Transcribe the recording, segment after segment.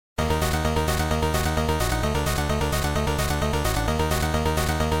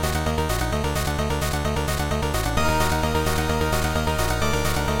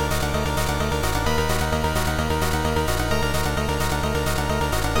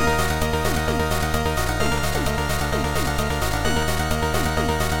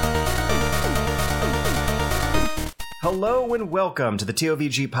Hello and welcome to the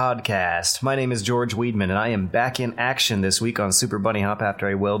TOVG podcast. My name is George Weedman, and I am back in action this week on Super Bunny Hop after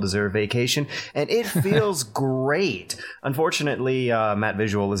a well-deserved vacation, and it feels great. Unfortunately, Matt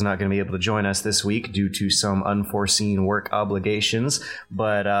Visual is not going to be able to join us this week due to some unforeseen work obligations,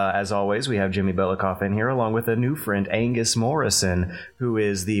 but as always, we have Jimmy Belikoff in here, along with a new friend, Angus Morrison, who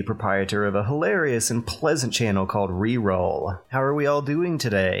is the proprietor of a hilarious and pleasant channel called Reroll. How are we all doing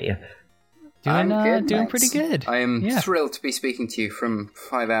today? Doing pretty good. I am thrilled to be speaking to you from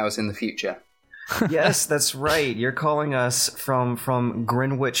 5 hours in the future. Yes, that's right. You're calling us from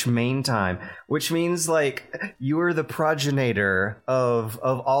Greenwich Main Time, which means, like, you are the progenitor of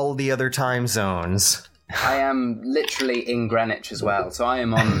all the other time zones. I am literally in Greenwich as well, so I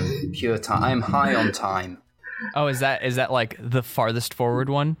am on pure time. I am high on time. Oh, is that like the farthest forward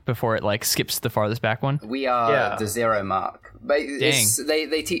one before it like skips the farthest back one? We are the zero mark. But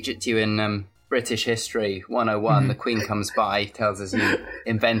they teach it to you in British History 101. Mm-hmm. The Queen comes by, tells us you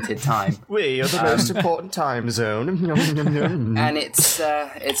invented time. We are the most important time zone. And it's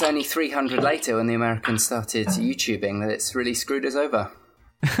only 300 later when the Americans started YouTubing that it's really screwed us over.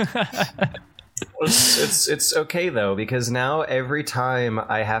 It's okay though, because now every time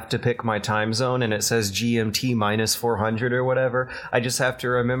I have to pick my time zone and it says GMT minus 400 or whatever, I just have to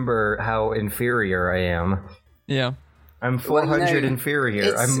remember how inferior I am. Yeah. I'm 400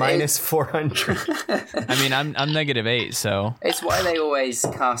 inferior. I'm minus 400. I mean, I'm -8, so it's why they always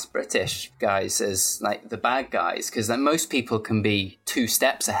cast British guys as like the bad guys, because most people can be 2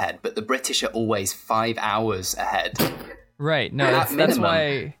 steps ahead, but the British are always 5 hours ahead. Right. No, that's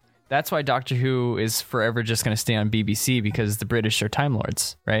why Doctor Who is forever just going to stay on BBC, because the British are Time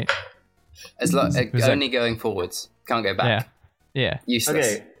Lords, right? Only going forwards. Can't go back. Yeah.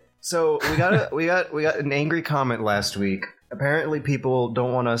 Useless. Okay. So we got an angry comment last week. Apparently people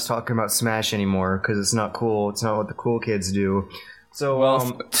don't want us talking about Smash anymore because it's not cool. It's not what the cool kids do.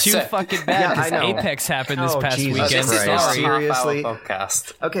 So too fucking bad because Apex happened this past weekend. Seriously?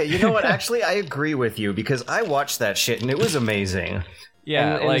 Podcast. Okay, you know what? Actually, I agree with you because I watched that shit and it was amazing.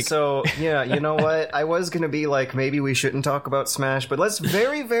 Yeah, and so, yeah, you know what? I was going to be like, maybe we shouldn't talk about Smash, but let's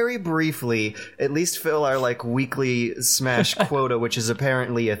very, very briefly at least fill our, like, weekly Smash quota, which is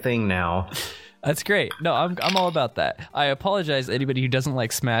apparently a thing now. That's great. No, I'm all about that. I apologize to anybody who doesn't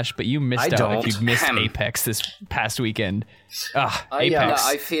like Smash, but you missed out if you missed Apex this past weekend. Apex.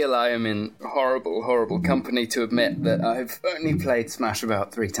 I feel I am in horrible, horrible company to admit that I've only played Smash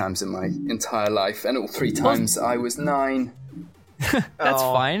about 3 times in my entire life, and all 3 times I was 9. That's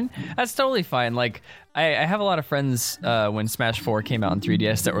fine. That's totally fine. Like, I have a lot of friends when Smash 4 came out on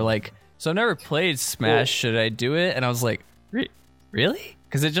 3DS that were like, so I've never played Smash, should I do it? And I was like, really?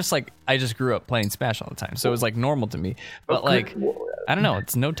 Because it's just like, I just grew up playing Smash all the time, so it was like normal to me. But like, I don't know,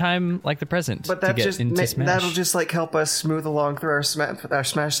 it's no time like the present to get into Smash. That'll just like help us smooth along through our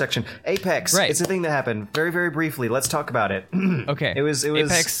Smash section. Apex, right. It's a thing that happened. Very, very briefly, let's talk about it. Okay. It was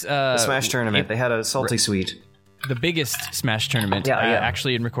Apex, a Smash tournament. They had a salty suite. The biggest Smash tournament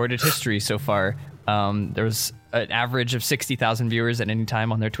actually in recorded history so far. There was an average of 60,000 viewers at any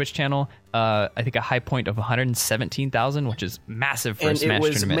time on their Twitch channel. I think a high point of 117,000, which is massive for a Smash tournament.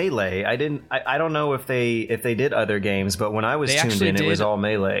 And it was Melee. I don't know if they did other games, but when I was tuned in, it was all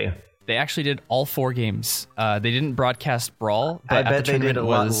Melee. They actually did all 4 games. They didn't broadcast Brawl, but I bet they did a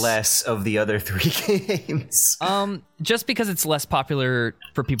lot less of the other 3 games. Just because it's less popular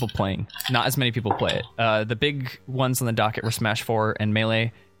for people playing. Not as many people play it. The big ones on the docket were Smash 4 and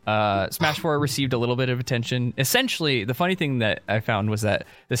Melee. Smash 4 received a little bit of attention. Essentially, the funny thing that I found was that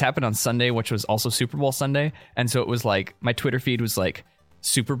this happened on Sunday, which was also Super Bowl Sunday. And so it was like, my Twitter feed was like,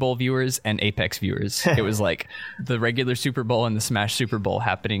 Super Bowl viewers and Apex viewers. It was like the regular Super Bowl and the Smash Super Bowl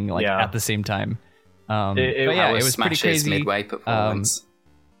happening like at the same time. It was pretty crazy. Midway performance.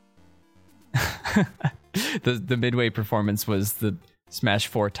 The midway performance was the Smash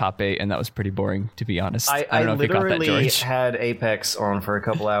 4 top 8, and that was pretty boring, to be honest. I don't know if you got that, George. Had Apex on for a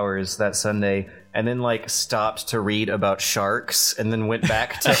couple hours that Sunday, and then like stopped to read about sharks, and then went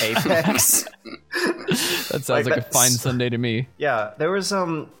back to Apex. That sounds like a fine Sunday to me. Yeah, there was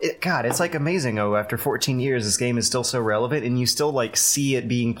it's like amazing. After 14 years, this game is still so relevant, and you still like see it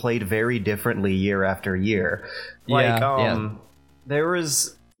being played very differently year after year. Like, there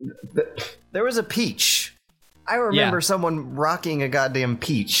was a Peach. I remember someone rocking a goddamn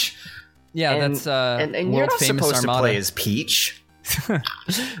Peach. Yeah, and, that's and you're not supposed Armada. to play as Peach.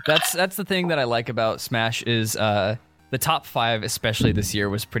 That's the thing that I like about Smash is the top 5, especially this year,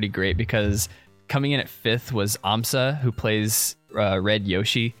 was pretty great because coming in at 5th was Amsa, who plays Red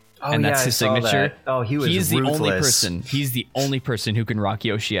Yoshi. and that's his signature. That. Oh, he's the ruthless. only person. He's the only person who can rock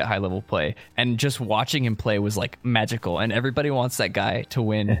Yoshi at high level play, and just watching him play was like magical. And everybody wants that guy to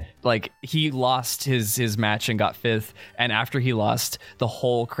win. Like he lost his match and got 5th, and after he lost, the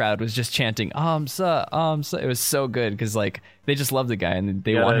whole crowd was just chanting "so." It was so good because like they just love the guy and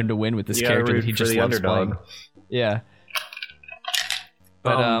they want him to win with this character that he just loves playing. Yeah.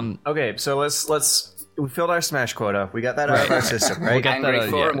 But okay, so let's. We filled our Smash quota. We got that out of our system, right? We'll get that, if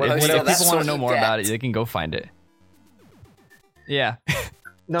people want to know more about it, they can go find it. Yeah.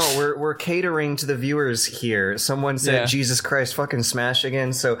 No, we're catering to the viewers here. Someone said, "Jesus Christ, fucking Smash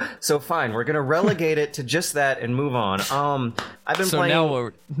again." So fine, we're gonna relegate it to just that and move on. I've been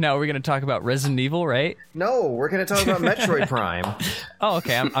playing. Now we're gonna talk about Resident Evil, right? No, we're gonna talk about Metroid Prime. Oh,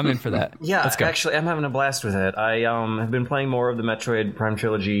 okay, I'm in for that. Yeah, let's go. Actually, I'm having a blast with it. I have been playing more of the Metroid Prime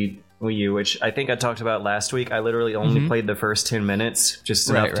trilogy Wii U, which I think I talked about last week. I literally only played the first 10 minutes, just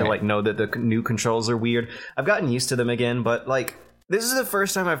enough to like know that the new controls are weird. I've gotten used to them again, but like this is the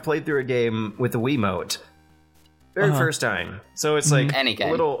first time I've played through a game with the Wiimote. Very first time. So it's like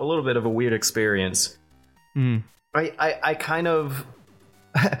a little bit of a weird experience. I kind of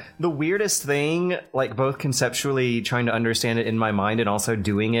the weirdest thing, like both conceptually trying to understand it in my mind and also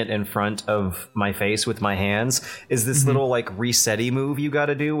doing it in front of my face with my hands, is this little like resetty move you got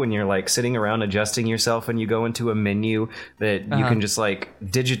to do when you're like sitting around adjusting yourself and you go into a menu that you can just like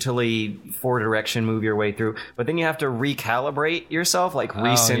digitally 4 direction move your way through, but then you have to recalibrate yourself, like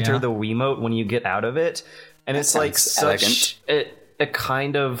recenter the Wiimote when you get out of it, and it's like such a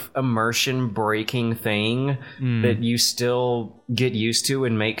kind of immersion breaking thing that you still get used to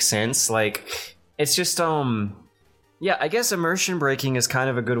and make sense. Like it's just I guess immersion breaking is kind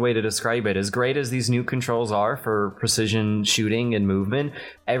of a good way to describe it. As great as these new controls are for precision shooting and movement,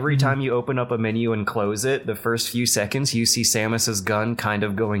 every time you open up a menu and close it, the first few seconds you see Samus's gun kind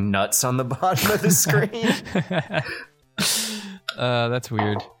of going nuts on the bottom of the screen. That's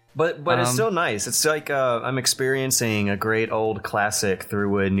weird. But it's still nice. It's like I'm experiencing a great old classic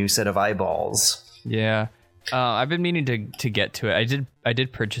through a new set of eyeballs. Yeah, I've been meaning to get to it. I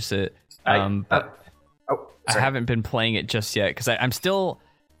did purchase it, but I haven't been playing it just yet because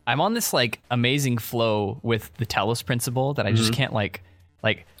I'm on this like amazing flow with the Telos principle that I just can't like.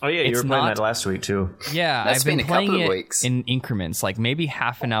 Oh yeah, you were playing that last week too. Yeah, I've been playing it in increments, like maybe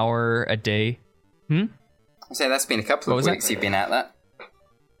half an hour a day. I say that's been a couple of weeks you've been at that.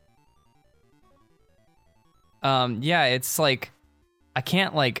 Yeah, it's like I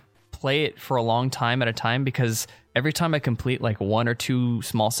can't like play it for a long time at a time because every time I complete like 1 or 2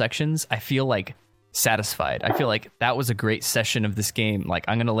 small sections, I feel like satisfied. I feel like that was a great session of this game. Like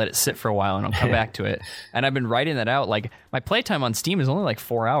I'm gonna let it sit for a while and I'll come back to it. And I've been writing that out. Like my playtime on Steam is only like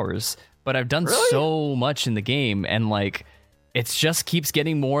 4 hours, but I've done so much in the game, and like it just keeps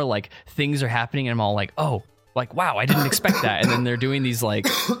getting more like things are happening, and I'm all like, oh, like wow, I didn't expect that. And then they're doing these like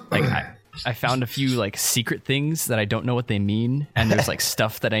I found a few like secret things that I don't know what they mean, and there's like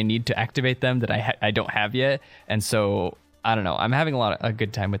stuff that I need to activate them that I don't have yet, and so I don't know. I'm having a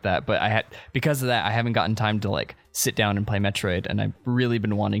good time with that, but because of that I haven't gotten time to like sit down and play Metroid, and I've really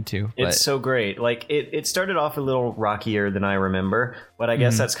been wanting to. It's so great. Like it started off a little rockier than I remember, but I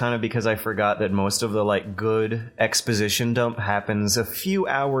guess that's kind of because I forgot that most of the like good exposition dump happens a few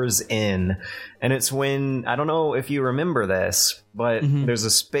hours in, and it's when, I don't know if you remember this, but there's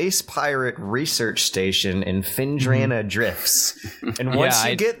a space pirate research station in Findrana Drifts, and once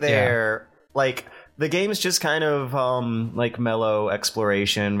you get there, like the game's just kind of like mellow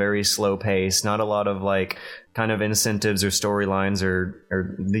exploration, very slow pace, not a lot of like kind of incentives or storylines,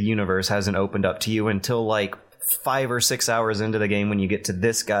 or the universe hasn't opened up to you until like 5 or 6 hours into the game when you get to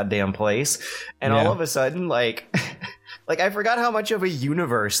this goddamn place, and all of a sudden like I forgot how much of a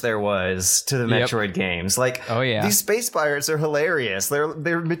universe there was to the Metroid games. Like, these space pirates are hilarious.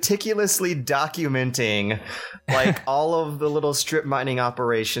 They're meticulously documenting like all of the little strip mining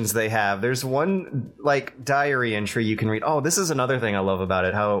operations they have. There's one like diary entry you can read. Oh, this is another thing I love about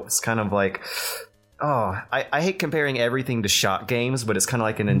it. How it's kind of like, I hate comparing everything to shot games, but it's kind of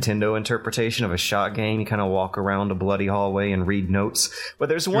like a Nintendo interpretation of a shot game. You kind of walk around a bloody hallway and read notes. But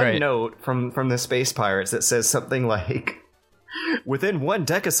there's one note from the Space Pirates that says something like, within 1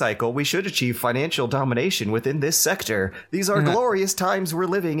 decacycle, we should achieve financial domination within this sector. These are glorious times we're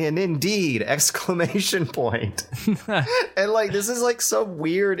living in, indeed! ! And like, this is like some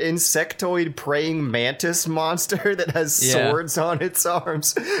weird insectoid praying mantis monster that has swords on its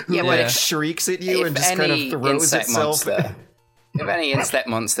arms, who like shrieks at you and just kind of throws itself. If any insect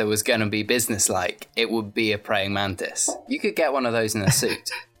monster was going to be businesslike, it would be a praying mantis. You could get one of those in a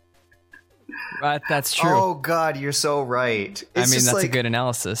suit. That's true. Oh God, you're so right. That's a good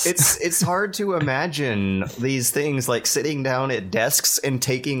analysis. It's hard to imagine these things like sitting down at desks and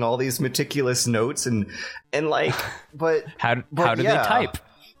taking all these meticulous notes and like, but how do they type?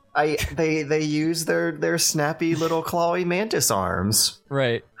 They use their snappy little clawy mantis arms.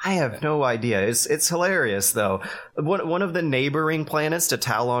 Right. I have no idea. It's hilarious though. One of the neighboring planets to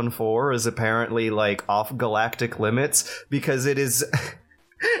Talon 4 is apparently like off galactic limits because it is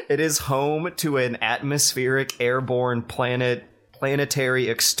home to an atmospheric airborne planetary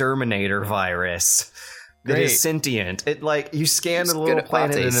exterminator virus that is sentient. It like you scan a little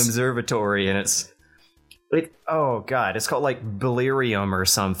planet in an observatory and oh God, it's called like Belerium or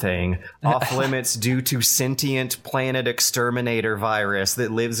something. Off limits due to sentient planet exterminator virus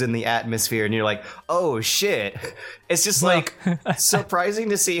that lives in the atmosphere. And you're like, oh shit. It's just like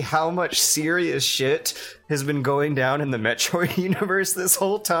surprising to see how much serious shit has been going down in the Metroid universe this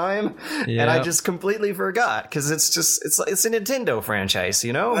whole time. Yep. And I just completely forgot because it's a Nintendo franchise,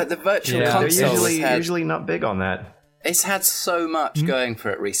 you know? But the Virtual Console they're usually not big on that. It's had so much going for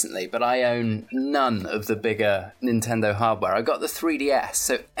it recently, but I own none of the bigger Nintendo hardware. I got the 3DS,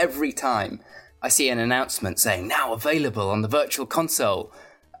 so every time I see an announcement saying, now available on the Virtual Console,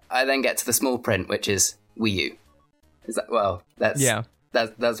 I then get to the small print, which is Wii U. Is that,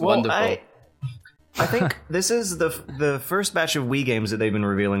 that's wonderful. I think this is the first batch of Wii games that they've been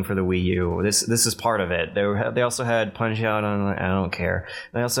revealing for the Wii U. This is part of it. They also had Punch-Out! On I don't care.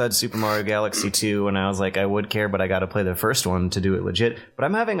 They also had Super Mario Galaxy 2, and I was like, I would care, but I got to play the first one to do it legit. But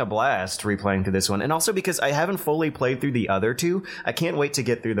I'm having a blast replaying through this one, and also because I haven't fully played through the other two, I can't wait to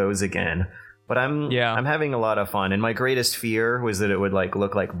get through those again. But I'm having a lot of fun, and my greatest fear was that it would like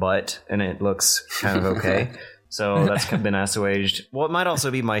look like butt, and it looks kind of okay. So that's been assuaged. Well, it might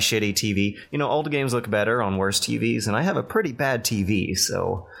also be my shitty TV. You know, old games look better on worse TVs, and I have a pretty bad TV,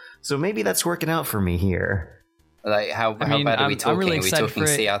 so maybe that's working out for me here. Like, how bad are we talking? Really are we talking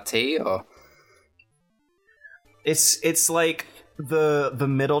CRT or? It's like the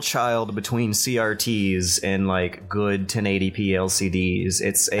middle child between CRTs and like good 1080p LCDs.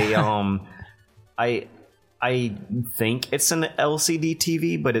 It's a I think it's an LCD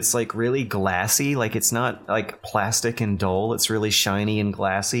TV, but it's like really glassy. Like it's not like plastic and dull. It's really shiny and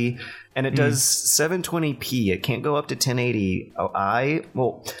glassy. And it does 720p. It can't go up to 1080i.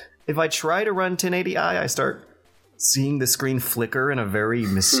 Well, if I try to run 1080i, I start seeing the screen flicker in a very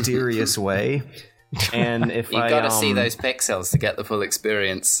mysterious way. And if You've got to see those pixels to get the full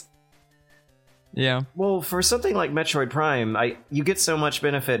experience. Yeah. Well, for something like Metroid Prime, you get so much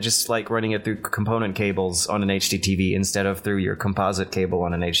benefit just like running it through component cables on an HDTV instead of through your composite cable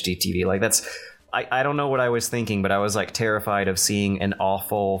on an HDTV. Like that's, I don't know what I was thinking, but I was like terrified of seeing an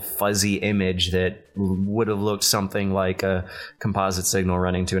awful fuzzy image that would have looked something like a composite signal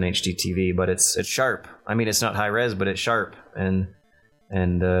running to an HDTV. But it's sharp. I mean, it's not high res, but it's sharp, and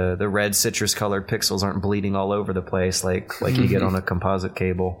the red citrus colored pixels aren't bleeding all over the place like you get on a composite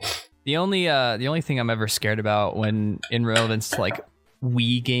cable. The only thing I'm ever scared about when in relevance to like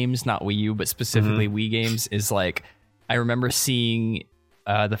Wii games, not Wii U, but specifically Wii games, is like I remember seeing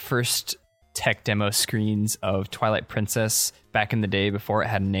the first tech demo screens of Twilight Princess back in the day before it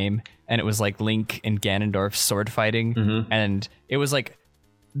had a name, and it was like Link and Ganondorf sword fighting, and it was like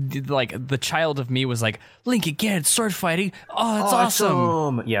the child of me was like, Link again sword fighting, that's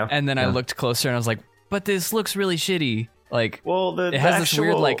awesome. Yeah. And then I looked closer and I was like, but this looks really shitty. Like, well, it has this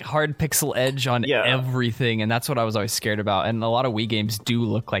weird, like, hard pixel edge on everything, and that's what I was always scared about. And a lot of Wii games do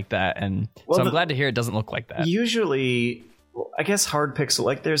look like that, and so I'm glad to hear it doesn't look like that. Usually, I guess hard pixel,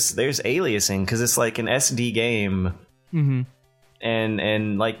 like, there's aliasing, because it's like an SD game,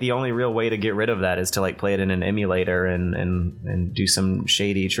 and like the only real way to get rid of that is to like play it in an emulator and do some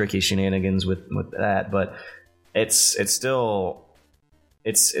shady, tricky shenanigans with that. But it's still.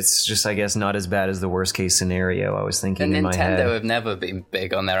 It's just, I guess, not as bad as the worst case scenario I was thinking in my head. Nintendo have never been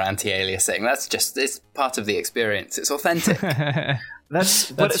big on their anti-aliasing. It's part of the experience. It's authentic. That's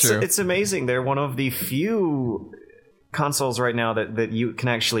true. It's amazing. They're one of the few consoles right now that you can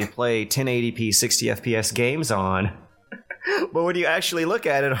actually play 1080p 60 FPS games on. But when you actually look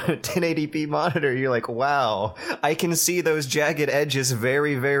at it on a 1080p monitor, you're like, wow, I can see those jagged edges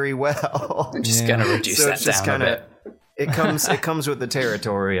very, very well. I'm just going to reduce that down a bit. It comes with the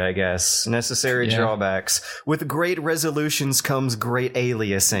territory, I guess. Necessary drawbacks. With great resolutions comes great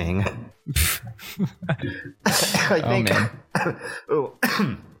aliasing. I think.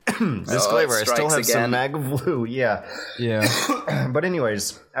 Disclaimer: I still have some Magflu. Yeah. But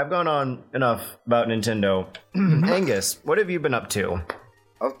anyways, I've gone on enough about Nintendo. Angus, what have you been up to?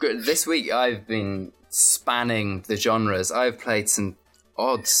 Oh, good. This week I've been spanning the genres. I've played some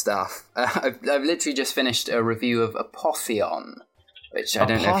odd stuff. I've literally just finished a review of Apotheon, which I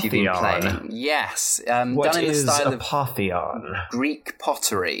don't know if you've been playing. Yes. What done in the is style Apotheon? of Greek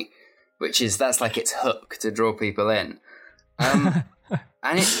pottery, that's like its hook to draw people in. And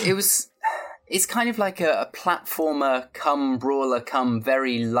it's kind of like a platformer come brawler come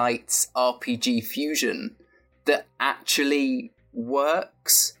very light RPG fusion that actually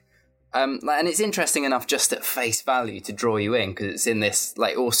works. And it's interesting enough just at face value to draw you in because it's in this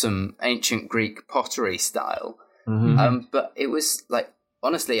like awesome ancient Greek pottery style. Mm-hmm. But it was like,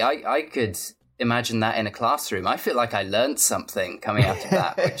 honestly, I could imagine that in a classroom. I feel like I learned something coming out of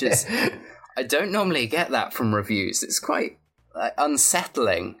that, which is, I don't normally get that from reviews. It's quite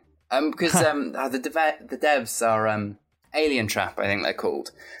unsettling. Because the devs are Alien Trap, I think they're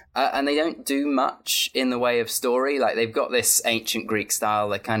called. And they don't do much in the way of story. Like, they've got this ancient Greek style.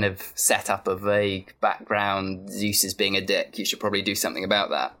 They kind of set up a vague background. Zeus is being a dick. You should probably do something about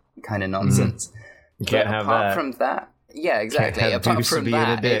that kind of nonsense. Mm-hmm. You can't have that. Apart from that, yeah, exactly. Apart from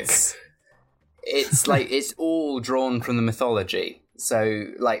that, it's like it's all drawn from the mythology. So,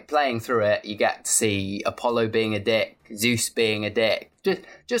 like, playing through it, you get to see Apollo being a dick, Zeus being a dick,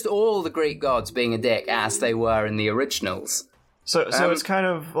 just all the Greek gods being a dick as they were in the originals. So it's kind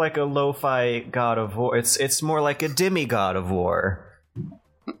of like a lo-fi god of war. It's more like a demigod of war.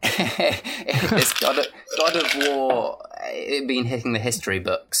 It's god of war. It's been hitting the history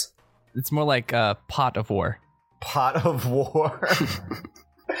books. It's more like a pot of war. Pot of war.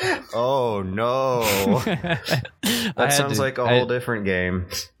 Oh no! That sounds like a whole different game.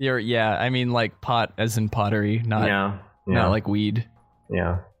 I mean, like pot as in pottery, not like weed.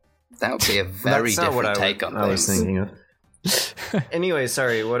 Yeah, that would be a very different take on things. I was thinking of. Anyway,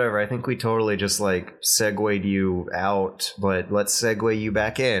 sorry, whatever. I think we totally just like segued you out, but let's segue you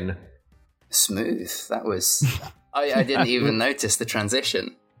back in. Smooth. That was. I didn't even notice the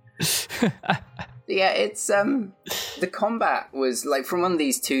transition. Yeah, it's the combat was like from one of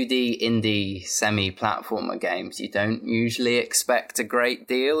these 2D indie semi-platformer games. You don't usually expect a great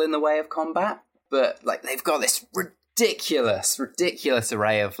deal in the way of combat, but like they've got this ridiculous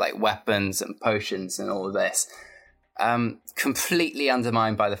array of like weapons and potions and all of this. Completely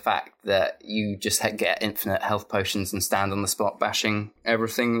undermined by the fact that you just get infinite health potions and stand on the spot bashing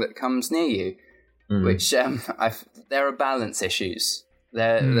everything that comes near you, which there are balance issues.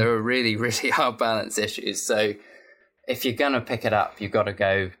 There are really, really hard balance issues. So if you're going to pick it up, you've got to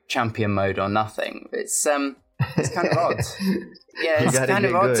go champion mode or nothing. It's kind of odd. Yeah, it's kind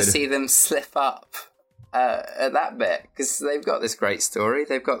of odd to see them slip up at that bit because they've got this great story,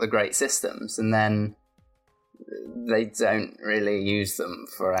 they've got the great systems, and then they don't really use them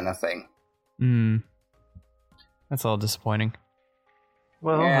for anything. That's all disappointing.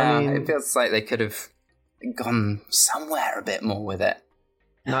 Well, yeah, I mean, it feels like they could have gone somewhere a bit more with it.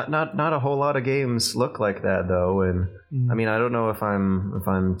 Not a whole lot of games look like that though, and I mean I don't know if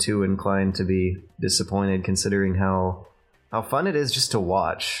I'm too inclined to be disappointed considering how fun it is just to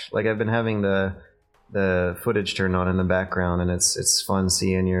watch. Like I've been having the footage turned on in the background, and it's fun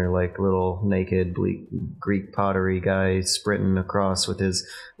seeing your like little naked Greek pottery guy sprinting across with his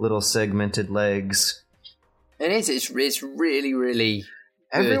little segmented legs. It is. It's really, really.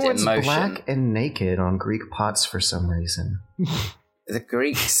 Everyone's black and naked on Greek pots for some reason. The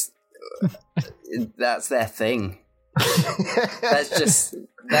Greeks, that's their thing.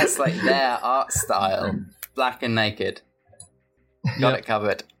 That's like their art style. Black and naked. Got it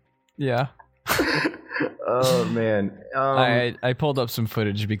covered. Yeah. Oh man. I pulled up some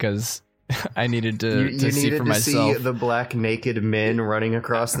footage because I needed to see for myself. See the black naked men running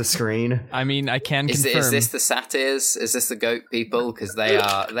across the screen. I mean, I can confirm. Is this the satyrs? Is this the goat people? Because they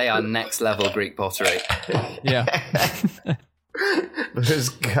are next level Greek pottery. Yeah. Those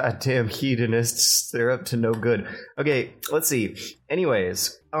goddamn hedonists, they're up to no good. Okay, let's see.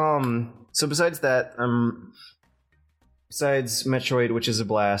 Anyways, so besides that, besides Metroid, which is a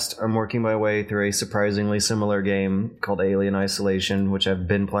blast, I'm working my way through a surprisingly similar game called Alien Isolation, which I've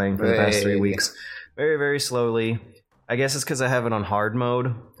been playing for the past 3 weeks. Very, very slowly. I guess it's because I have it on hard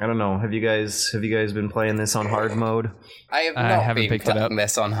mode. I don't know. Have you guys been playing this on hard mode? I haven't been playing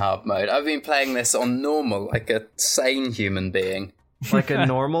this on hard mode. I've been playing this on normal, like a sane human being. Like a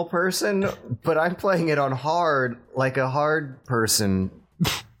normal person? But I'm playing it on hard, like a hard person.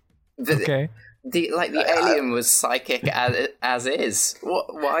 Okay. The alien was psychic as is.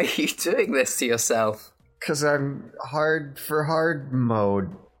 Why are you doing this to yourself? Because I'm hard for hard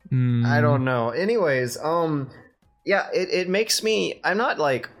mode. I don't know. Anyways, yeah, it makes me... I'm not,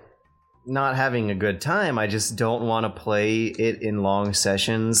 like, not having a good time. I just don't want to play it in long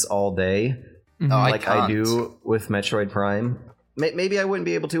sessions all day. No, like I do with Metroid Prime. maybe I wouldn't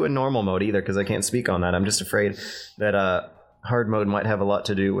be able to in normal mode either, because I can't speak on that. I'm just afraid that hard mode might have a lot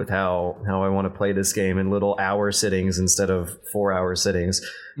to do with how I want to play this game in little hour sittings instead of 4-hour sittings.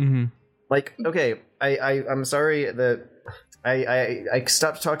 Mm-hmm. Like, okay, I'm sorry that I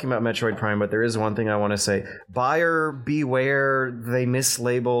stopped talking about Metroid Prime, but there is one thing I want to say. Buyer beware, they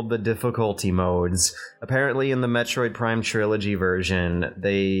mislabeled the difficulty modes. Apparently in the Metroid Prime Trilogy version,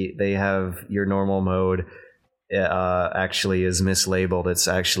 they have your normal mode actually is mislabeled. It's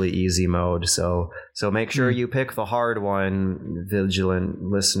actually easy mode, so make sure you pick the hard one, vigilant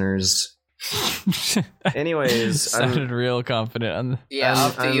listeners. Anyways, sounded real confident on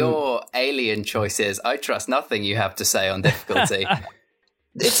after your alien choices, I trust nothing you have to say on difficulty.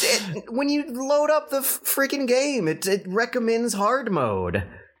 When you load up the freaking game, it recommends hard mode.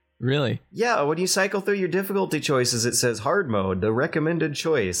 Really? Yeah, when you cycle through your difficulty choices, it says hard mode, the recommended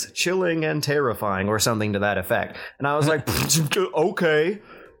choice, chilling and terrifying, or something to that effect. And I was like, okay.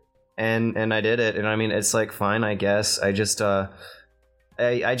 And I did it, and I mean, it's like, fine, I guess. I just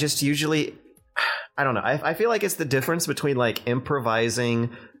usually, I don't know. I feel like it's the difference between like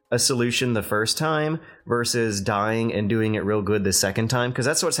improvising a solution the first time versus dying and doing it real good the second time, because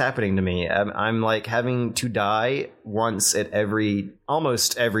that's what's happening to me. I'm like having to die once at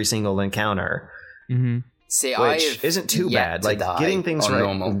almost every single encounter. Mm-hmm. See, which isn't too bad. Like getting things right.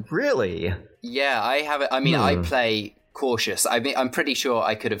 Normal. Really? Yeah, I have it. I mean, I play cautious. I mean, I'm pretty sure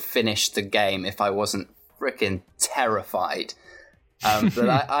I could have finished the game if I wasn't freaking terrified. But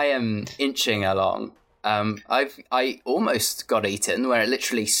I am inching along. I almost got eaten, where it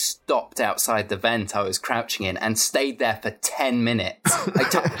literally stopped outside the vent I was crouching in and stayed there for 10 minutes.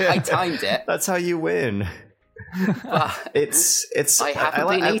 I timed it. That's how you win. It's. I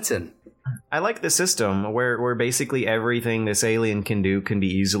haven't been eaten. I like the system where basically everything this alien can do can be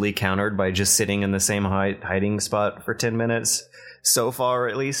easily countered by just sitting in the same hiding spot for 10 minutes. So far,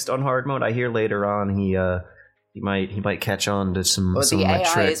 at least on hard mode. I hear later on he might catch on to some the AI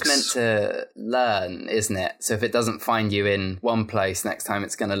tricks. Is meant to learn, isn't it? So if it doesn't find you in one place, next time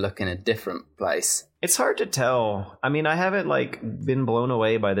it's going to look in a different place. It's hard to tell. I mean, I haven't been blown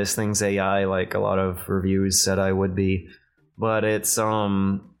away by this thing's AI like a lot of reviews said I would be, but it's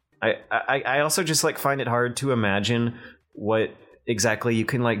I also just find it hard to imagine what exactly you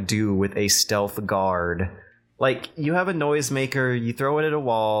can do with a stealth guard. You have a noisemaker, you throw it at a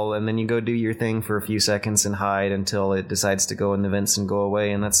wall, and then you go do your thing for a few seconds and hide until it decides to go in the vents and go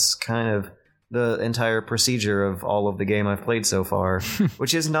away, and that's kind of the entire procedure of all of the game I've played so far,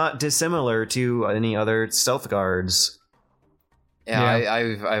 which is not dissimilar to any other stealth guards. Yeah.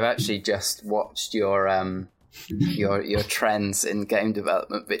 I've actually just watched your trends in game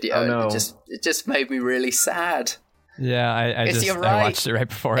development video. Oh, no. And it just made me really sad. Yeah, I watched it right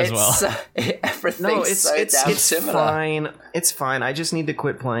before as well. Everything's it's similar. Fine. It's fine. I just need to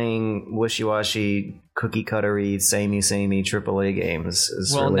quit playing wishy-washy, cookie-cuttery, samey AAA games.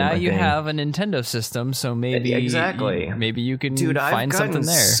 Well, really now you thing. have a Nintendo system, so maybe maybe you can find something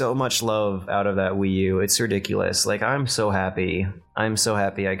there. So much love out of that Wii U. It's ridiculous. I'm so happy. I'm so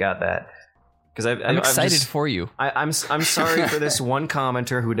happy I got that. Because I'm excited for you. I'm sorry for this one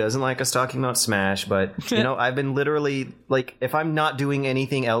commenter who doesn't like us talking about Smash, but I've been literally if I'm not doing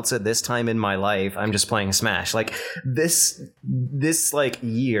anything else at this time in my life, I'm just playing Smash. This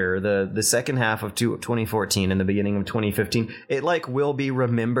year, the second half of 2014 and the beginning of 2015, it will be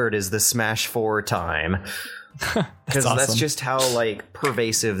remembered as the Smash 4 time. Because that's just how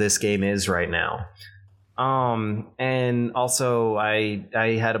pervasive this game is right now. And also I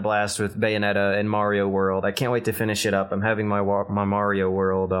had a blast with Bayonetta and Mario World. I can't wait to finish it up. I'm having my Mario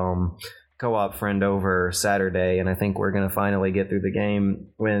World co-op friend over Saturday, and I think we're gonna finally get through the game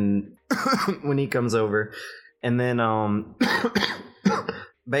when he comes over. And then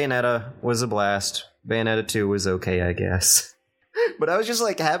Bayonetta was a blast. Bayonetta 2 was okay, I guess. But I was just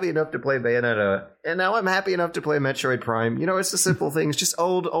happy enough to play Bayonetta, and now I'm happy enough to play Metroid Prime. It's the simple things, just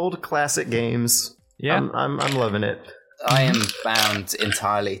old classic games. Yeah, I'm loving it. I am bound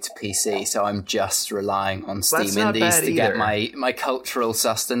entirely to PC, so I'm just relying on Steam Indies to get my cultural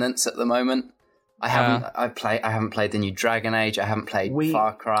sustenance at the moment. I haven't played the new Dragon Age. I haven't played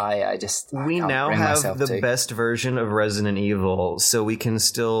Far Cry. We now have the best version of Resident Evil, so we can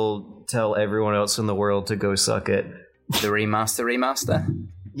still tell everyone else in the world to go suck it. The remaster.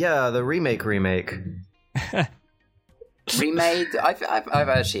 Yeah, the remake. Remade. I've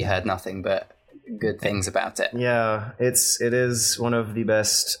actually heard nothing but good things about it. Yeah, it is one of the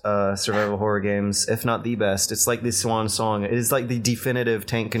best survival horror games, if not the best. It's like the swan song. It is the definitive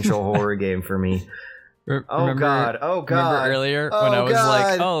tank control horror game for me. Oh god! Remember earlier when I was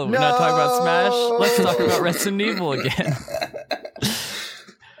we're not talking about Smash? Let's talk about Resident Evil again.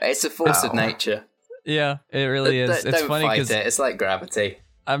 It's a force of nature. Yeah, it really is. It's don't funny fight because it. It's like gravity.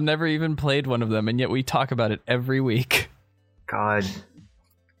 I've never even played one of them, and yet we talk about it every week. God.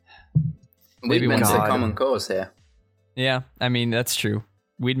 Weedman's the common cause here. Yeah, I mean, that's true.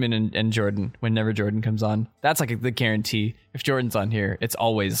 Weedman and Jordan, whenever Jordan comes on. That's like the guarantee. If Jordan's on here, it's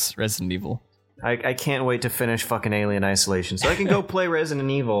always Resident Evil. I can't wait to finish fucking Alien Isolation so I can go play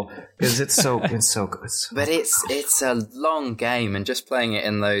Resident Evil because it's so good. But it's a long game, and just playing it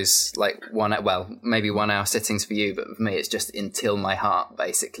in those like maybe 1 hour sittings for you, but for me it's just until my heart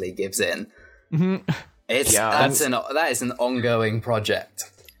basically gives in. Mm-hmm. That is an ongoing project.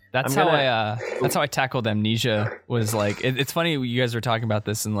 That's how I tackled Amnesia. Was like it's funny you guys were talking about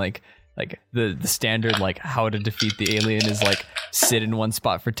this, and like the standard like how to defeat the alien is like sit in one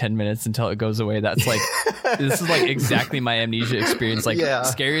spot for 10 minutes until it goes away. That's like this is like exactly my Amnesia experience. Like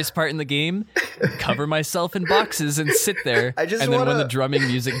scariest part in the game, cover myself in boxes and sit there. Then when the drumming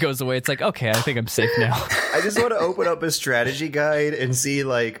music goes away, it's like, okay, I think I'm safe now. I just want to open up a strategy guide and see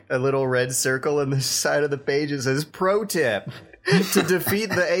like a little red circle on the side of the page that says pro tip. To defeat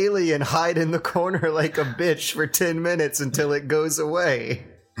the alien, hide in the corner like a bitch for 10 minutes until it goes away.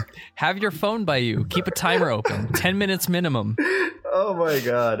 Have your phone by you. Keep a timer open. 10 minutes minimum. Oh my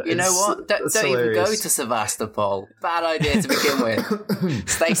god. You know what? Don't even go to Sevastopol. Bad idea to begin with.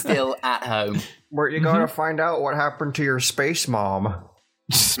 Stay still at home. Where you gotta find out what happened to your space mom.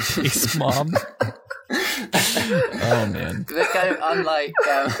 Space mom? Oh man. They're kind of unlike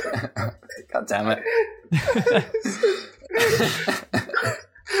God damn it.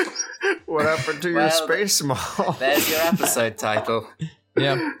 What happened to your space mom? There's your episode title.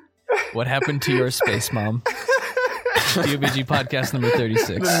 Yeah. What happened to your space mom? TOVG podcast number 36.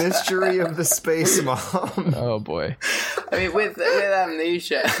 The mystery of the space mom. Oh boy. I mean, with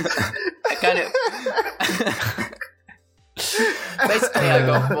Amnesia, I kind of basically I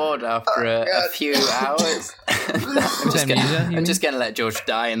got bored after a few hours. I'm just gonna let George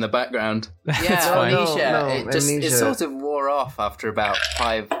die in the background. Yeah, Amnesia. It sort of wore off after about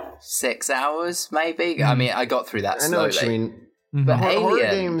 5-6 hours, maybe. I mean, I got through that slowly. I know what you mean. But horror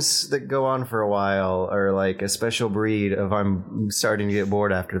games that go on for a while are like a special breed of I'm starting to get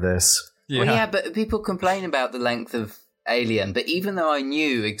bored after this. Yeah. Well, yeah, but people complain about the length of Alien, but even though I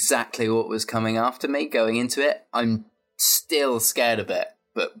knew exactly what was coming after me going into it, I'm still scared a bit.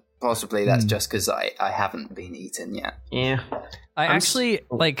 But possibly that's just because I haven't been eaten yet. Yeah. I actually,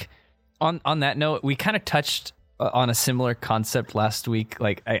 like, on that note, we kind of touched on a similar concept last week,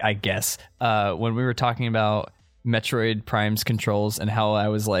 like, I guess, when we were talking about Metroid Prime's controls and how I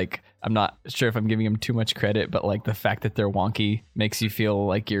was like, I'm not sure if I'm giving them too much credit, but like the fact that they're wonky makes you feel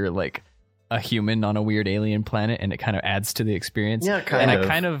like you're like a human on a weird alien planet, and it kind of adds to the experience. Yeah, I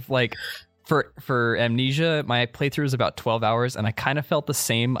kind of like for Amnesia, my playthrough was about 12 hours, and I kind of felt the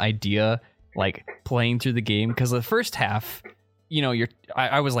same idea like playing through the game, because the first half, you know,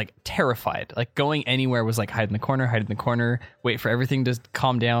 I was like terrified. Like going anywhere was like hide in the corner, wait for everything to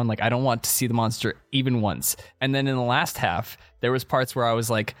calm down. Like I don't want to see the monster even once. And then in the last half, there was parts where I was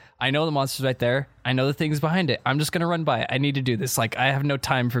like, I know the monster's right there. I know the things behind it. I'm just going to run by it. I need to do this. Like I have no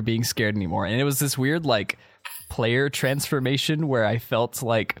time for being scared anymore. And it was this weird like player transformation where I felt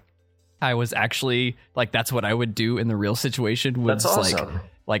like I was actually like, that's what I would do in the real situation. Was that's awesome.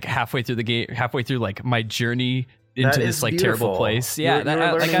 Like halfway through the game, halfway through like my journey into this like terrible place. Yeah,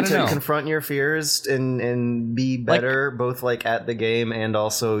 you're learning to confront your fears and be better, like, both like at the game and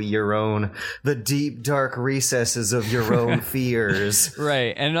also the deep dark recesses of your own fears.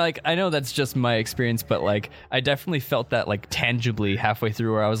 Right. And like I know that's just my experience, but like I definitely felt that like tangibly halfway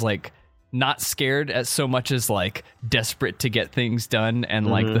through, where I was like not scared as so much as like desperate to get things done, and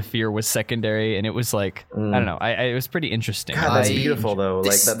like the fear was secondary, and it was like I don't know, it was pretty interesting. God, that's beautiful though.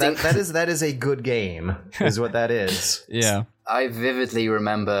 Like that is a good game, is what that is. Yeah. I vividly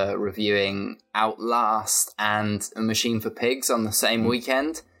remember reviewing Outlast and A Machine for Pigs on the same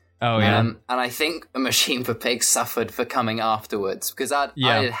weekend. Oh yeah. And I think A Machine for Pigs suffered for coming afterwards, because I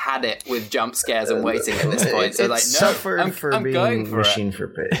had it with jump scares and waiting at this point. So like, no, I'm being going for Machine for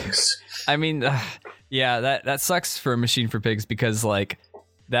Pigs. I mean, yeah, that sucks for Machine for Pigs, because like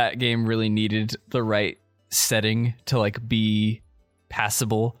that game really needed the right setting to like be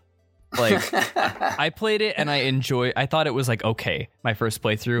passable. Like I played it and I thought it was like okay, my first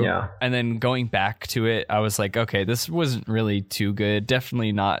playthrough. Yeah. And then going back to it, I was like, okay, this wasn't really too good.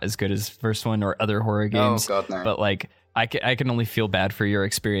 Definitely not as good as first one or other horror games. Oh God, no. But like I can only feel bad for your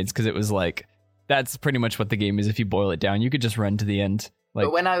experience, because it was like that's pretty much what the game is if you boil it down. You could just run to the end. Like,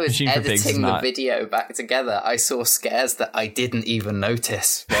 but when I was editing the video back together, I saw scares that I didn't even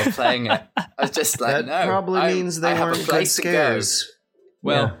notice while playing it. I was just like, that probably means they weren't good scares.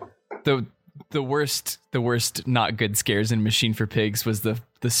 Well, the worst not good scares in Machine for Pigs was the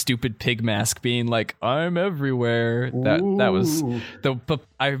stupid pig mask being like, I'm everywhere. That was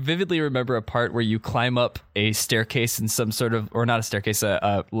I vividly remember a part where you climb up a staircase in some sort of, or not a staircase,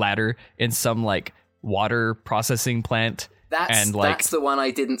 a ladder in some like water processing plant. That's the one I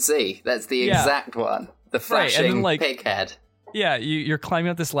didn't see. That's the exact one. The flashing pig head. Yeah, you're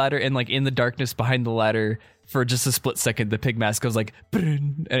climbing up this ladder, and like in the darkness behind the ladder, for just a split second, the pig mask goes like,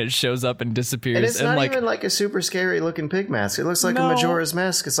 and it shows up and disappears. And it's not even like a super scary looking pig mask. It looks like a Majora's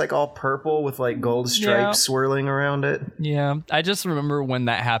Mask. It's like all purple with like gold stripes swirling around it. Yeah, I just remember when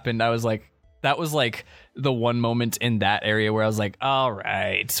that happened, I was like, that was like the one moment in that area where I was like, all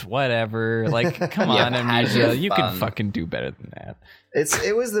right, whatever. Like, come on, Amnesia, you can fucking do better than that.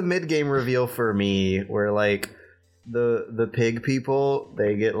 It was the mid-game reveal for me where like the pig people,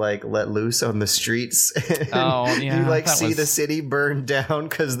 they get like let loose on the streets. And you like see the city burn down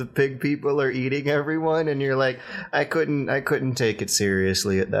because the pig people are eating everyone, and you're like, I couldn't take it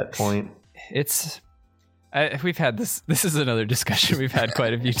seriously at that point. We've had this is another discussion we've had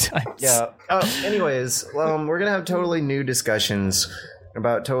quite a few times. Yeah. Anyways, we're gonna have totally new discussions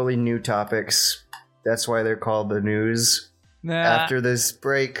about totally new topics. That's why they're called the news. After this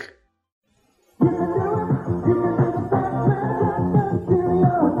break.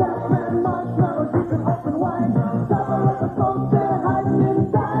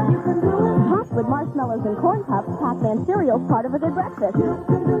 With marshmallows and corn puffs, Pac-Man cereal's part of a good breakfast.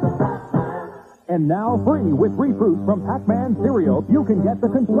 And now free with free fruit from Pac-Man cereal, you can get the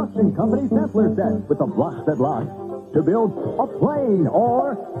Construction Company sampler set with the blocks that lock to build a plane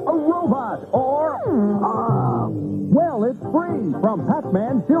or a robot or well, it's free from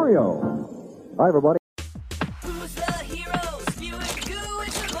Pac-Man cereal. Hi, everybody. Who's the hero? Spewing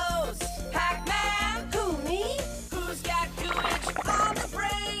gooage the most. Pac-Man? Who, me? Who's got gooage on the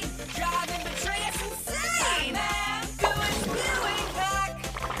brain? Driving betray us insane. Pac-Man, gooage spewing pack.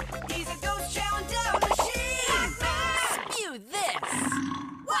 He's a ghost chowing down machine. Pac-Man, spew this.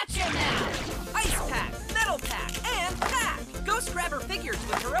 Watch him now. Ice pack, metal pack, and pack. Ghost grabber figures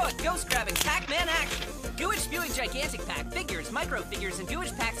with heroic ghost grabbing Pac-Man action. Gooage spewing gigantic pack, figures, micro figures, and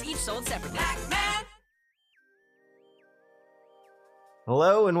gooage packs each sold separately. Pac-Man!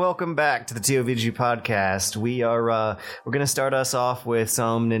 Hello and welcome back to the TOVG podcast. We're going to start us off with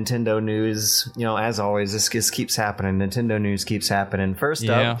some Nintendo news. You know, as always, this keeps happening. Nintendo news keeps happening. First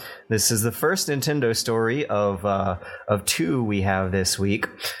up, this is the first Nintendo story of two we have this week,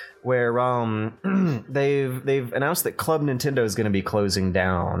 where they've announced that Club Nintendo is going to be closing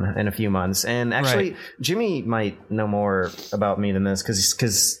down in a few months. And actually, Jimmy might know more about me than this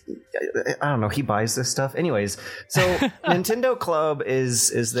because I don't know, he buys this stuff. Anyways, so Nintendo Club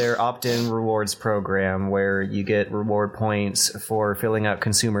is their opt-in rewards program where you get reward points for filling out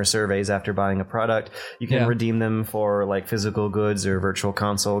consumer surveys after buying a product. You can redeem them for like physical goods or virtual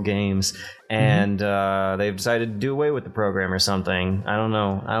console games. And they've decided to do away with the program or something. I don't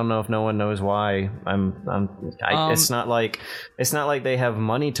know if no one knows why. It's not like they have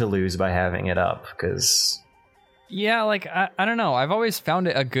money to lose by having it up. Because I don't know. I've always found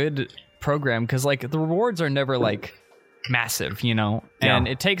it a good program because like the rewards are never like massive, you know, and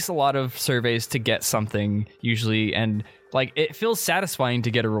it takes a lot of surveys to get something usually, and like it feels satisfying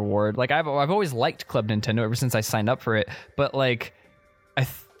to get a reward. Like I've always liked Club Nintendo ever since I signed up for it, but like I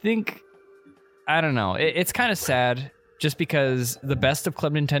think. I don't know. It's kind of sad just because the best of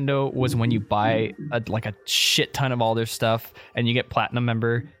Club Nintendo was when you buy a shit ton of all their stuff and you get platinum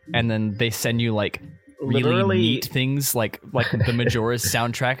member, and then they send you like really neat things like the Majora's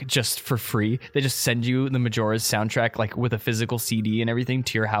soundtrack just for free. They just send you the Majora's soundtrack like with a physical CD and everything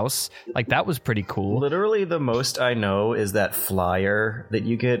to your house. Like that was pretty cool. Literally the most I know is that flyer that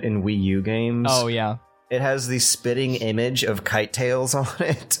you get in Wii U games. Oh yeah. It has the spitting image of Kite Tails on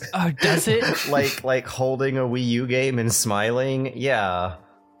it. Oh, does it? like holding a Wii U game and smiling. Yeah.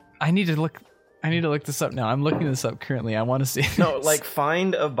 I need to look this up now. I'm looking this up currently. I want to see. No, like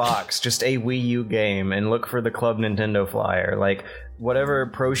find a box, just a Wii U game, and look for the Club Nintendo flyer. Like whatever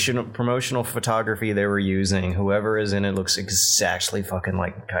promotional photography they were using, whoever is in it looks exactly fucking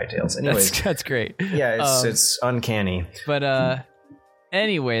like Kite Tails. Anyways, that's great. Yeah, it's uncanny. But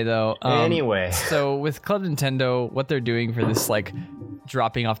Anyway, though. So with Club Nintendo, what they're doing for this like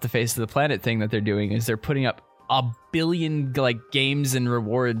dropping off the face of the planet thing that they're doing is they're putting up 1 billion like games and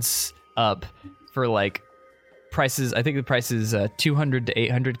rewards up for like prices. I think the price is 200 to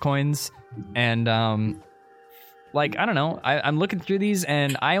 800 coins, and like I don't know. I'm looking through these,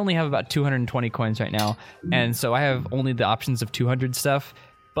 and I only have about 220 coins right now, and so I have only the options of 200 stuff.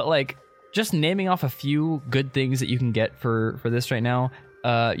 But like. Just naming off a few good things that you can get for this right now,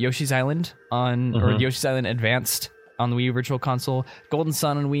 Yoshi's Island or Yoshi's Island Advanced on the Wii U Virtual Console, Golden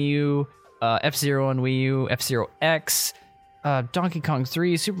Sun on Wii U, F-Zero on Wii U, F-Zero X, Donkey Kong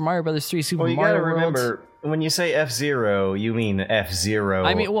 3, Super Mario Brothers 3, Super Mario World. Well, you gotta remember, when you say F-Zero, you mean F-Zero.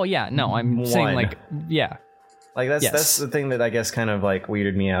 I mean, well, yeah, no, I'm saying like, yeah. Like that's the thing that I guess kind of like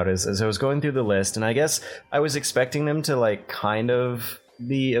weirded me out is as I was going through the list, and I guess I was expecting them to like kind of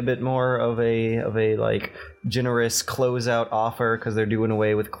be a bit more of a like generous closeout offer because they're doing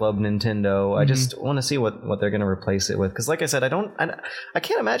away with Club Nintendo. I just want to see what they're going to replace it with, because like I said, I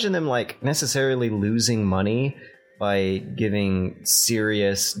can't imagine them like necessarily losing money by giving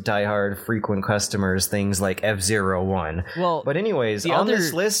serious diehard frequent customers things like F-Zero 1. Well, but anyways, on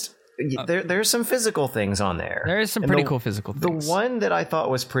this list, there's some physical things on there. There is some pretty cool physical things. The one that I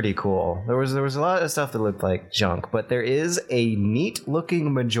thought was pretty cool, there was a lot of stuff that looked like junk, but there is a neat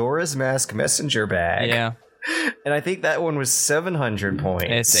looking Majora's Mask messenger bag. Yeah. And I think that one was 700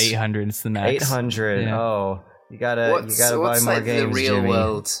 points. It's 800. It's the max. 800. Yeah. Oh, you gotta buy more like games, the real Jimmy.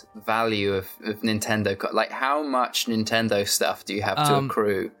 world value of Nintendo? Like, how much Nintendo stuff do you have to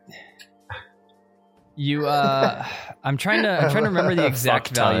accrue? You I'm trying to remember the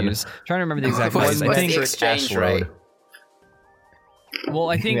exact values. I think the exchange rate. Well,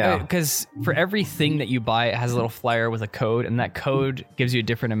 I think because for everything that you buy, it has a little flyer with a code, and that code gives you a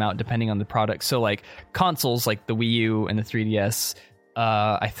different amount depending on the product. So like consoles like the Wii U and the 3DS,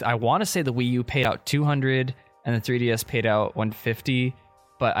 I want to say the Wii U paid out 200 and the 3DS paid out 150,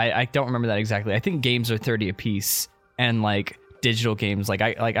 but I don't remember that exactly. I think games are 30 a piece, and like digital games, like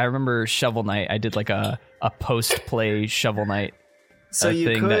I remember Shovel Knight. I did like a post-play Shovel Knight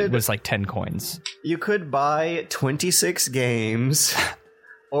thing that was like 10 coins. You could buy 26 games,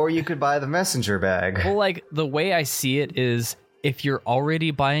 or you could buy the messenger bag. Well, like the way I see it is, if you're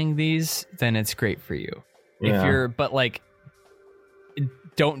already buying these, then it's great for you. Yeah. But like,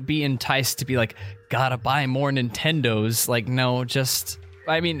 don't be enticed to be like, gotta buy more Nintendos. Like, no, just.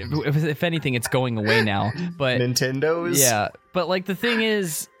 I mean, if anything, it's going away now. But Nintendos? Yeah. But like the thing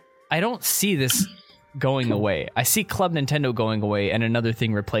is, I don't see this going away. I see Club Nintendo going away and another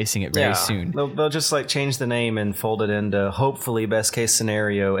thing replacing it very soon. They'll just like change the name and fold it into, hopefully, best case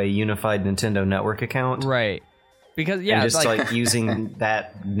scenario, a unified Nintendo Network account. Right. Because and just like using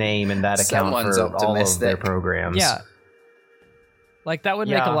that name and that account for all of their programs. Yeah. Like, that would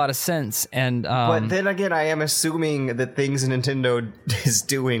make a lot of sense. And but then again, I am assuming that things Nintendo is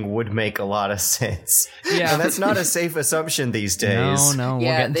doing would make a lot of sense. Yeah. And that's not a safe assumption these days. No, we'll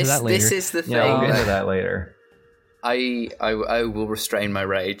get into that later. This is the thing. Yeah, we'll get into that later. I will restrain my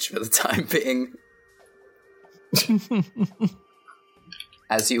rage for the time being.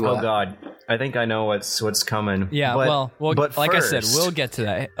 As you are. Oh God, I think I know what's coming. Yeah, but like first, I said, we'll get to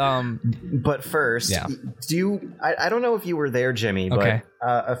that. But first, I don't know if you were there, Jimmy, but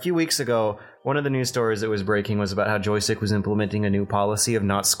a few weeks ago, one of the news stories that was breaking was about how Joystick was implementing a new policy of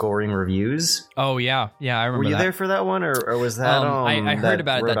not scoring reviews. Oh yeah, I remember. Were you there for that one, or was that? I heard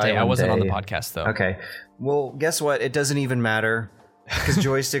about it that day. I wasn't on the podcast though. Okay, well, guess what? It doesn't even matter because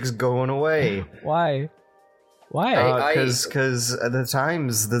Joystick's going away. Why? Because the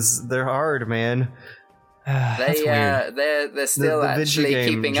times they're hard, man. They're still actually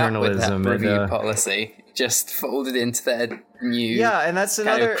keeping up with that review policy. Just folded into their new and that's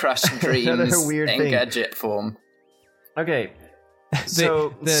another kind of crushed dreams weird Engadget form. Okay.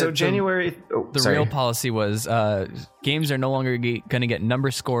 So January real policy was games are no longer going to get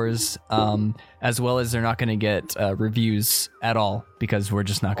number scores, as well as they're not going to get reviews at all, because we're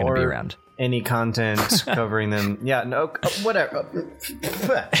just not going to be around. Any content covering them. Yeah, no, whatever.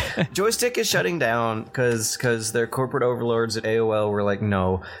 Joystick is shutting down because their corporate overlords at AOL were like,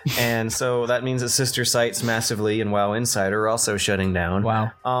 no. And so that means that sister sites Massively and WoW Insider are also shutting down.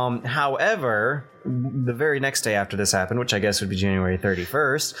 Wow. However, the very next day after this happened, which I guess would be January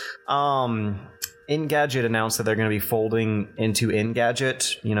 31st, Engadget announced that they're going to be folding into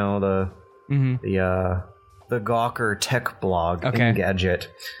Engadget, you know, the Gawker tech blog, Engadget.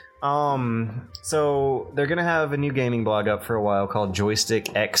 So they're gonna have a new gaming blog up for a while called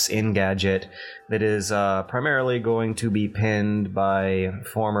Joystick X Engadget that is primarily going to be pinned by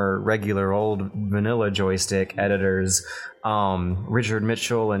former regular old vanilla Joystick editors Richard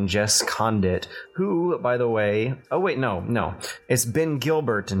Mitchell and Jess Condit, who, by the way, no, it's Ben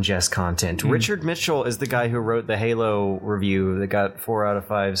Gilbert and Jess Condit. Richard Mitchell is the guy who wrote the Halo review that got 4 out of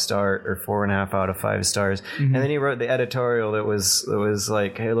 5 stars, or 4.5 out of 5 stars, and then he wrote the editorial that was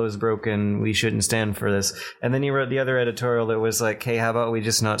like, Halo's broken, we shouldn't stand for this, and then he wrote the other editorial that was like, hey, how about we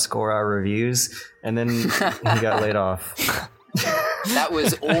just not score our reviews, and then he got laid off. That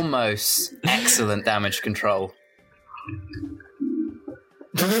was almost excellent damage control.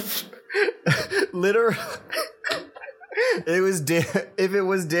 Literally, it was if it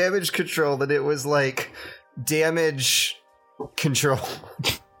was damage control, then it was like damage control.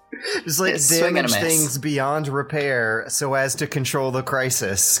 Just like damage things beyond repair so as to control the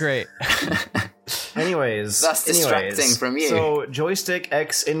crisis. Great. Anyways, That's distracting from you. So joystick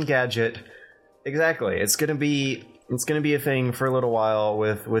X Engadget, exactly. It's gonna be a thing for a little while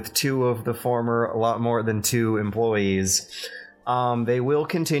with two of the former, a lot more than 2 employees. They will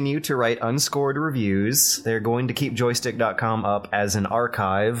continue to write unscored reviews. They're going to keep joystick.com up as an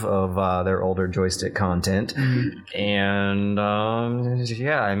archive of their older joystick content. And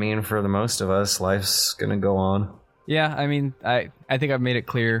yeah, I mean, for the most of us, life's gonna go on. Yeah, I mean, I think I've made it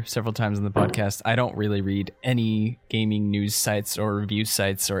clear several times in the podcast, I don't really read any gaming news sites or review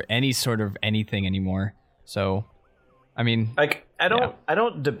sites or any sort of anything anymore. So, I mean, like I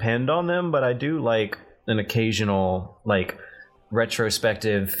don't depend on them, but I do like an occasional like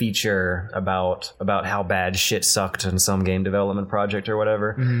retrospective feature about how bad shit sucked in some game development project or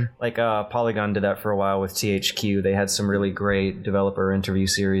whatever. Like Polygon did that for a while with THQ. They had some really great developer interview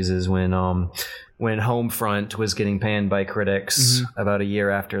series when Homefront was getting panned by critics. About a year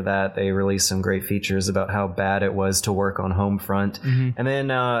after that, they released some great features about how bad it was to work on Homefront. And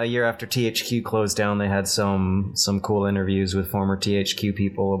then a year after THQ closed down, they had some cool interviews with former THQ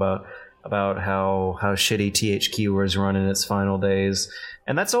people about how shitty THQ was running its final days.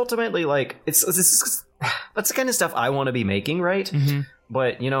 And that's ultimately like that's the kind of stuff I want to be making, right?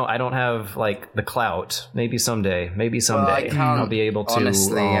 But, you know, I don't have, like, the clout. Maybe someday I'll be able to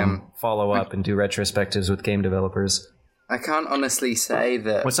honestly, follow up and do retrospectives with game developers. I can't honestly say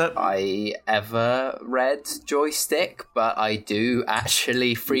that, What's that? I ever read Joystick, but I do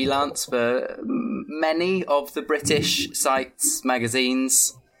actually freelance for many of the British sites,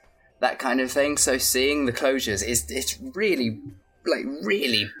 magazines, that kind of thing. So seeing the closures, it's really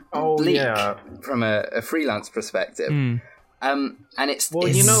bleak from a freelance perspective. And it's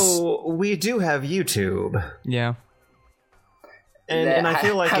you know, we do have YouTube. Yeah. And I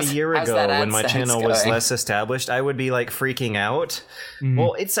feel like a year ago when my channel was less established, I would be like freaking out.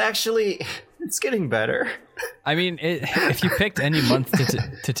 Well, it's getting better. I mean, if you picked any month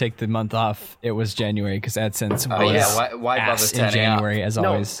to take the month off, it was January because AdSense was why bother in January as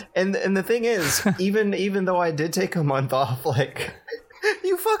always. And the thing is, even though I did take a month off, like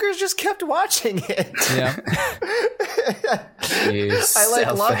you fuckers just kept watching it. Yeah.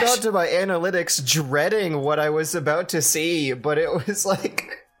 I logged on to my analytics dreading what I was about to see, but it was like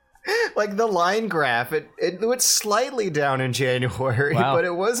the line graph, it went slightly down in January, but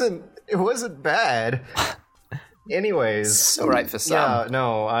it wasn't bad. Anyways, all right for some. Yeah,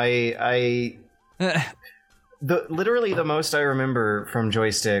 no, I literally the most I remember from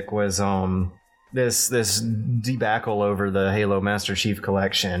Joystick was this debacle over the Halo Master Chief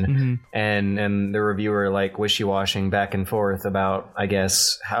Collection, and the reviewer like wishy-washing back and forth about, I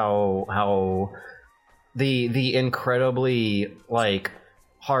guess, how the incredibly like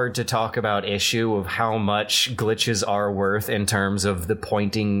hard to talk about issue of how much glitches are worth in terms of the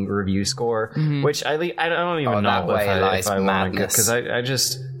pointing review score, which I don't even know if I want to, because I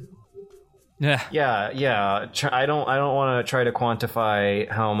just I don't want to try to quantify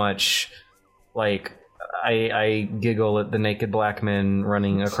how much. Like, I giggle at the naked black men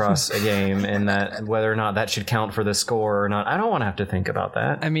running across a game, and that whether or not that should count for the score or not. I don't want to have to think about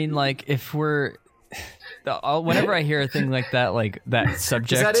that. I mean, like, if we're... whenever I hear a thing like that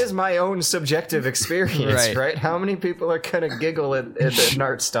subject... That is my own subjective experience, right? How many people are going to giggle at an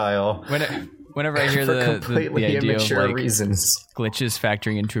art style? Whenever I hear the idea of, like, reasons. Glitches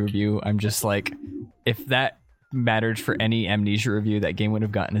factoring into a review, I'm just like, if that mattered for any Amnesia review, that game would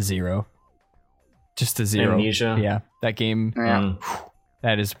have gotten a 0. Just a 0. Amnesia. Yeah, that game.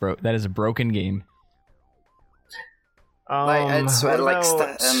 That is a broken game. What's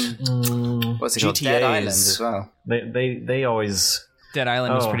it called? Dead Island as well. They always. Dead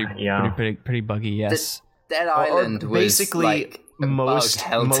Island was pretty buggy. Yes. Dead Island was basically like most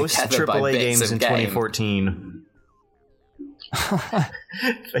AAA games in 2014.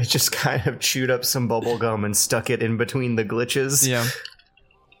 They just kind of chewed up some bubble gum and stuck it in between the glitches. Yeah.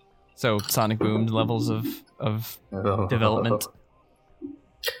 So Sonic Boom levels of development.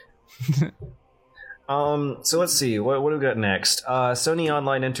 So let's see. What do we got next? Sony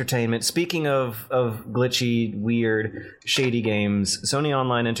Online Entertainment. Speaking of glitchy, weird, shady games, Sony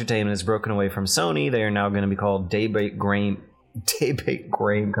Online Entertainment has broken away from Sony. They are now going to be called Daybreak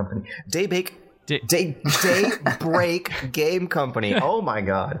Game Company. Oh my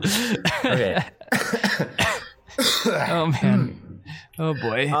god. Okay. Oh man. Oh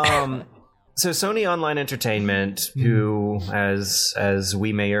boy. Sony Online Entertainment, who, as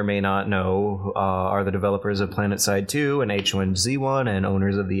we may or may not know, are the developers of PlanetSide 2 and H1Z1 and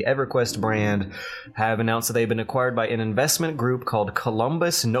owners of the EverQuest brand, have announced that they've been acquired by an investment group called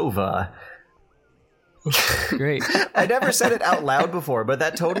Columbus Nova. Great. I never said it out loud before, but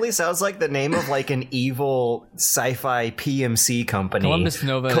that totally sounds like the name of like an evil sci-fi PMC company. Columbus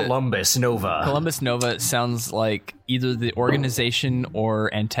Nova. Columbus Nova Sounds like either the organization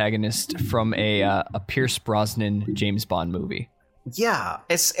or antagonist from a Pierce Brosnan James Bond movie. Yeah,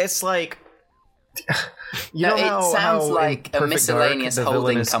 it's like It sounds like a miscellaneous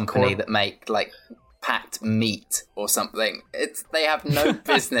holding company that make like packed meat or something. They have no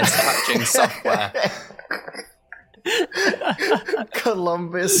business touching software.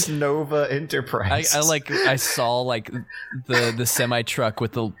 Columbus Nova Enterprise. I saw like the semi truck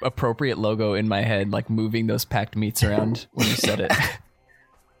with the appropriate logo in my head, like moving those packed meats around when you said it.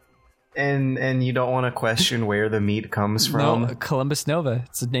 And you don't want to question where the meat comes from. No, Columbus Nova.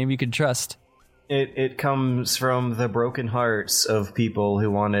 It's a name you can trust. It comes from the broken hearts of people who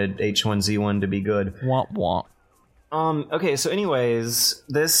wanted H1Z1 to be good. Womp womp. Okay, so anyways,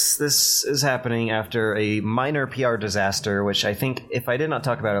 this is happening after a minor PR disaster, which I think, if I did not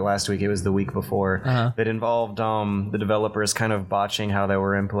talk about it last week, it was the week before, that involved the developers kind of botching how they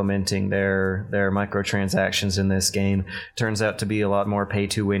were implementing their microtransactions in this game. Turns out to be a lot more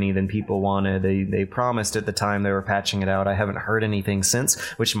pay-to-winny than people wanted. They promised at the time they were patching it out. I haven't heard anything since,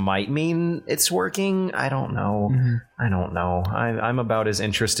 which might mean it's working. I don't know. I don't know. I'm about as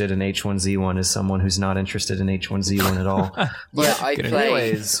interested in H1Z1 as someone who's not interested in H1Z1 at all. Yeah, I play.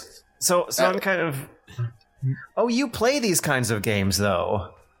 Anyways, so I'm kind of. Oh, you play these kinds of games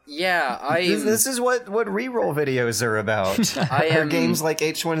though. Yeah, This is what reroll videos are about. They're games like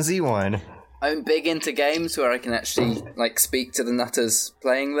H1Z1. I'm big into games where I can actually like speak to the nutters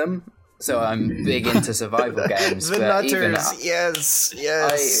playing them. So I'm big into survival games. The nutters, yes.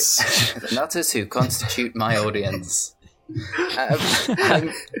 The nutters who constitute my audience.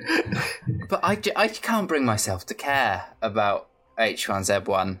 But I can't bring myself to care about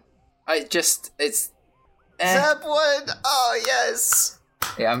H1Z1. It's... Zeb1! Oh, yes!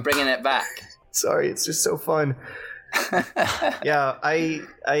 Yeah, I'm bringing it back. Sorry, it's just so fun. Yeah, I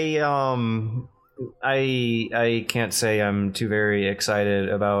can't say I'm too very excited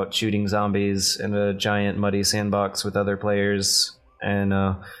about shooting zombies in a giant muddy sandbox with other players, and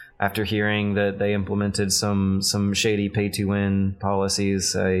after hearing that they implemented some shady pay-to-win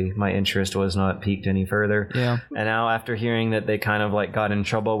policies, my interest was not piqued any further. Yeah. And now after hearing that they kind of like got in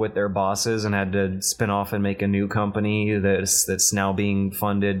trouble with their bosses and had to spin off and make a new company that's now being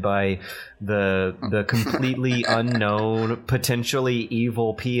funded by the completely unknown, potentially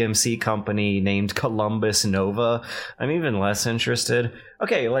evil PMC company named Columbus Nova, I'm even less interested.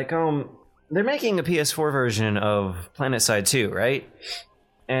 Okay, like they're making a PS4 version of PlanetSide 2, right?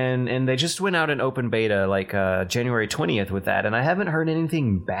 And they just went out in open beta like January 20th with that, and I haven't heard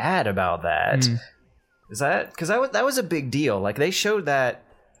anything bad about that. Is that because that was a big deal? Like they showed that,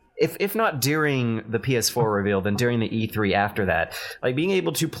 if not during the PS4 reveal, then during the E3 after that. Like being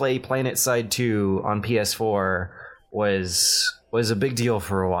able to play PlanetSide 2 on PS4 was a big deal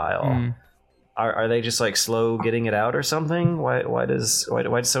for a while. Are they just like slow getting it out or something? Why does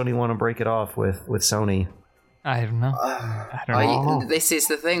Sony want to break it off with Sony? I don't know. I don't know. This is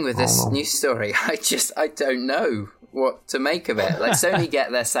the thing with this news story. I don't know what to make of it. Like Sony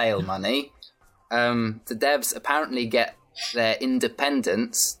get their sale money. The devs apparently get their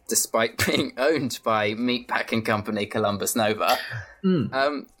independence despite being owned by meatpacking company Columbus Nova.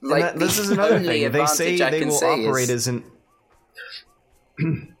 This is another thing. They say they will operate as an.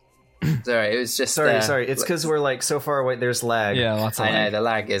 Sorry, it was just sorry. It's because we're like so far away. There's lag. Yeah, lots of lag. I know the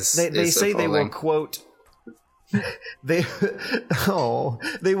lag is. They say they will quote. They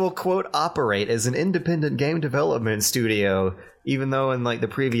will quote operate as an independent game development studio, even though in like the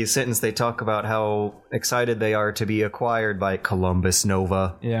previous sentence they talk about how excited they are to be acquired by Columbus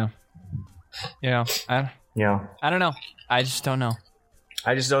Nova. Yeah. I don't know. I just don't know.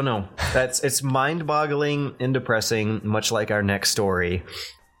 It's mind-boggling and depressing, much like our next story.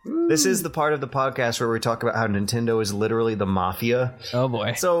 This is the part of the podcast where we talk about how Nintendo is literally the mafia. Oh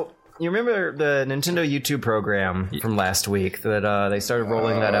boy. So you remember the Nintendo YouTube program from last week that they started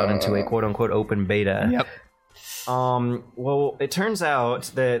rolling that out into a quote-unquote open beta. Yep. Well, it turns out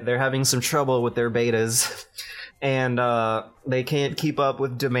that they're having some trouble with their betas, and they can't keep up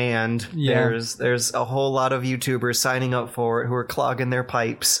with demand. Yeah. There's a whole lot of YouTubers signing up for it who are clogging their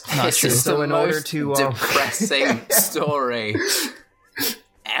pipes. Not true. So in order to depressing story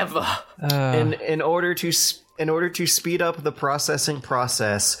ever. In order to in order to speed up the processing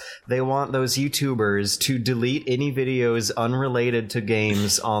process, they want those YouTubers to delete any videos unrelated to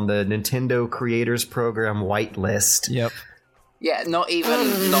games on the Nintendo Creators Program whitelist. Yep. Yeah, not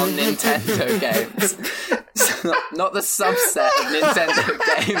even non-Nintendo games. Not the subset of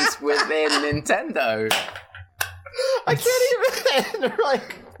Nintendo games within Nintendo. I can't even,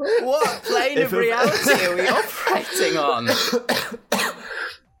 like... What plane of reality are we operating on?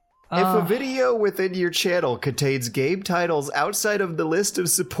 If a video within your channel contains game titles outside of the list of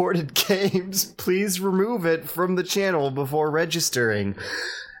supported games, please remove it from the channel before registering.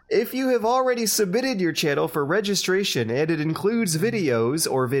 If you have already submitted your channel for registration and it includes videos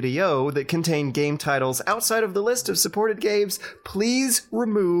or video that contain game titles outside of the list of supported games, please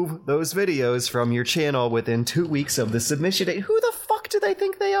remove those videos from your channel within 2 weeks of the submission date. Who the fuck do they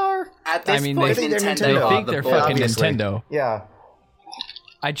think they are? At this point, they think they're Nintendo Nintendo. They think they're fucking obviously. Nintendo. Yeah.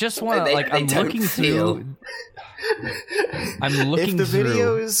 I just want to, They like, I'm don't looking feel- through... I'm looking If the through...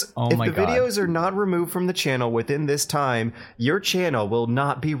 videos, Oh if my the God. videos are not removed from the channel within this time, your channel will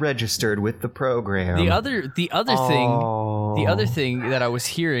not be registered with the program. The other thing that I was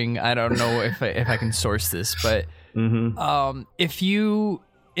hearing, I don't know if I can source this, but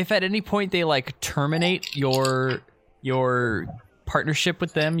if at any point they like terminate your partnership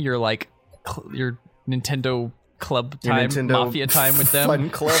with them, your Nintendo club time, Nintendo mafia time with them, Fun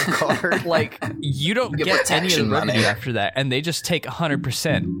club card. like you don't Get get any of the protection money. revenue after that, and they just take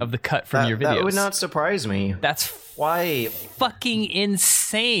 100% of the cut from your videos. That would not surprise me. That's Why? fucking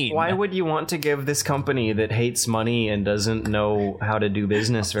insane. Why would you want to give this company that hates money and doesn't know how to do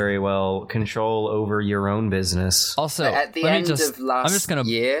business very well control over your own business? Also, At the let me end just, of last I'm just gonna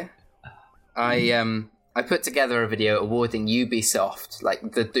year, I put together a video awarding Ubisoft like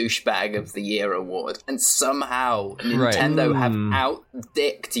the douchebag of the year award, and somehow Nintendo have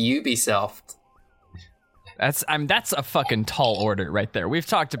outdicked Ubisoft. That's a fucking tall order right there. We've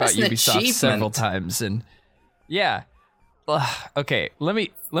talked about That's an Ubisoft achievement. several times, and yeah. Okay, let me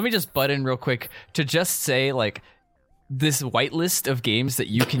just butt in real quick to just say, like, this whitelist of games that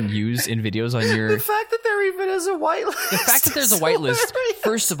you can use in videos on your... The fact that there even is a whitelist. The fact that there's a whitelist,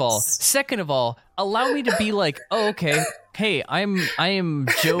 first of all. Second of all, allow me to be like, oh, okay, hey, I am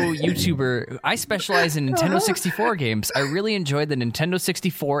Joe YouTuber. I specialize in Nintendo 64 games. I really enjoy the Nintendo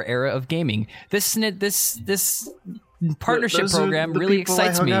 64 era of gaming. This partnership Those are program the really people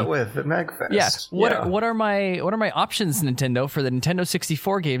excites I hung me. out with at MagFest. Yeah. What are my options, Nintendo, for the Nintendo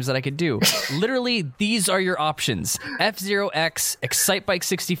 64 games that I could do? Literally, these are your options: F-Zero X, Excitebike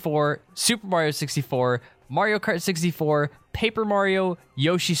 64, Super Mario 64, Mario Kart 64, Paper Mario,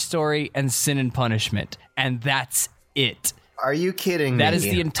 Yoshi's Story, and Sin and Punishment. And that's it. Are you kidding me? That is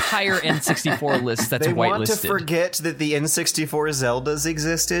the entire N64 list that's They whitelisted. want to forget that the N64 Zeldas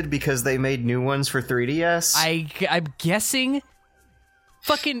existed because they made new ones for 3DS? I'm guessing.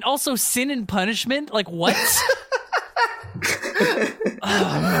 Fucking also Sin and Punishment? Like, what?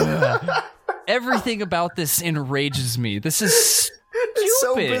 Everything about this enrages me. This is stupid. It's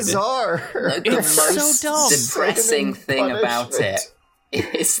so bizarre. It's The so most dumb. depressing thing about Punishment.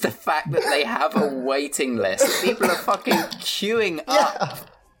 it is the fact that they have a waiting list. People are fucking queuing up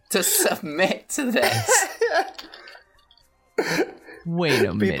to submit to this. Wait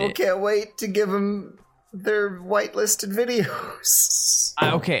a People minute. can't wait to give them their whitelisted videos.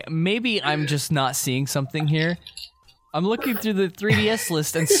 Okay, maybe I'm just not seeing something here. I'm looking through the 3DS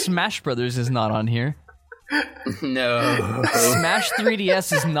list and Smash Brothers is not on here. No. Smash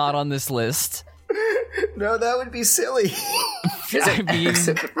 3DS is not on this list. No, that would be silly. I mean, It's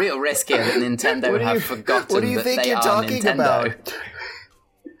a real risk here that Nintendo have forgotten what do you that think they you're are talking Nintendo. about?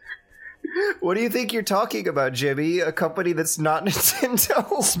 What do you think you're talking about, Jimmy? A company that's not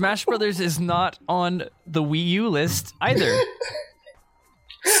Nintendo? Smash Brothers is not on the Wii U list either.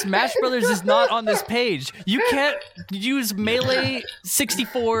 Smash Brothers is not on this page. You can't use Melee,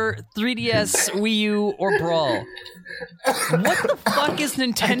 64, 3DS, Wii U, or Brawl. What the fuck is I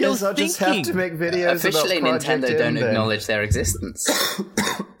Nintendo guess I'll just have thinking? to make videos Officially, about Project Nintendo don't M, then. acknowledge their existence.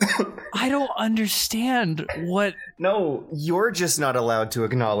 I don't understand what... No, you're just not allowed to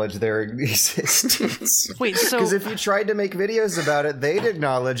acknowledge their existence. Wait, so... Because if you tried to make videos about it, they'd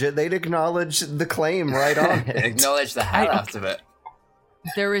acknowledge it. They'd acknowledge the claim right on it. Acknowledge the hell out of it.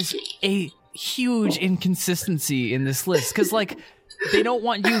 There is a huge inconsistency in this list because, like, they don't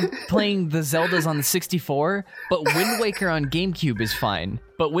want you playing the Zeldas on the 64, but Wind Waker on GameCube is fine.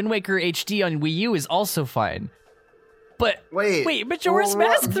 But Wind Waker HD on Wii U is also fine. But wait, Majora's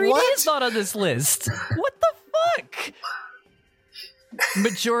Mask 3D what? is not on this list. What the fuck?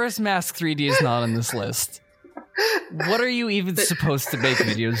 Majora's Mask 3D is not on this list. What are you even supposed to make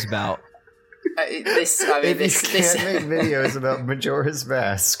videos about? If you can't make videos about Majora's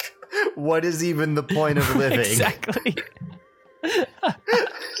Mask, what is even the point of living? Exactly.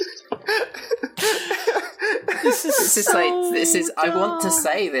 I want to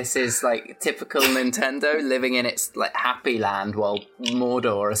say this is like typical Nintendo living in its like happy land while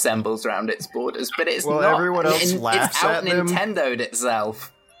Mordor assembles around its borders, but it's not. Everyone else laughs at them. It's out Nintendo'd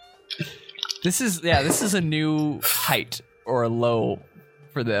itself. This is a new height or a low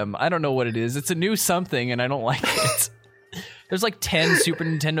for them. I don't know what it is. It's a new something, and I don't like it. There's like 10 Super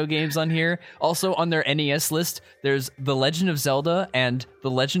Nintendo games on here. Also on their NES list, there's The Legend of Zelda and The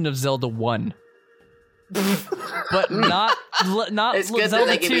Legend of Zelda 1. But not It's good Zelda that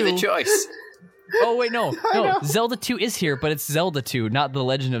they give 2. you the choice. Oh wait, no. Zelda 2 is here, but it's Zelda 2, not The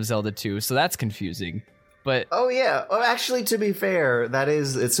Legend of Zelda 2. So that's confusing. But oh yeah, well, actually, to be fair, that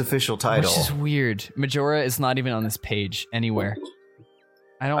is its official title. Which is weird. Majora is not even on this page anywhere.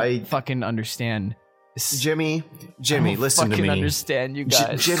 I don't fucking understand. Jimmy, listen to me. Understand you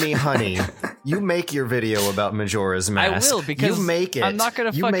guys. Jimmy, honey, you make your video about Majora's Mask. I will, because you make it. I'm not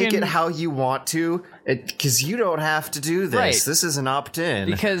gonna You make it how you want to, because you don't have to do this. Right. This is an opt-in.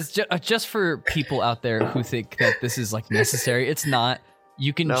 Because just for people out there who think that this is like necessary, it's not.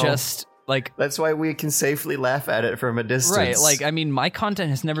 You can just like. That's why we can safely laugh at it from a distance. Right, like, I mean, my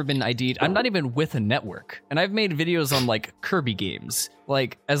content has never been ID'd. I'm not even with a network. And I've made videos on, like, Kirby games.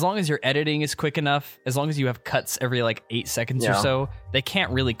 Like, as long as your editing is quick enough, as long as you have cuts every, like, 8 seconds or so, they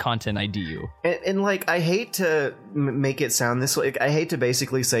can't really content ID you. And like, I hate to make it sound this way. I hate to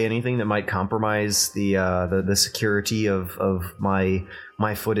basically say anything that might compromise the security of my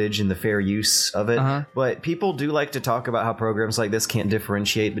footage and the fair use of it. But people do like to talk about how programs like this can't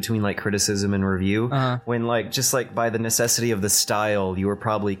differentiate between like criticism and review, when like just like by the necessity of the style, you are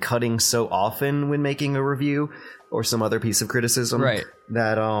probably cutting so often when making a review or some other piece of criticism, right,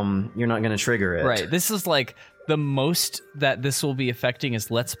 that you're not going to trigger it. Right. This is like the most that this will be affecting is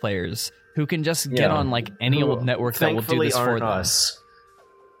Let's Players who can just get on like any old network that will do this for them. Us.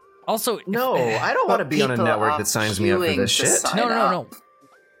 Also, no, I don't want to be on a network that signs me up for this shit. No.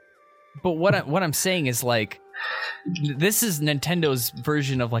 But what I'm saying is like, this is Nintendo's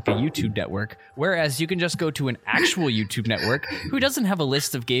version of like a YouTube network, whereas you can just go to an actual YouTube network who doesn't have a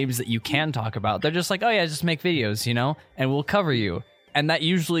list of games that you can talk about. They're just like, oh yeah, just make videos, you know, and we'll cover you. And that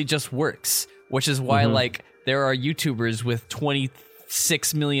usually just works, which is why like there are YouTubers with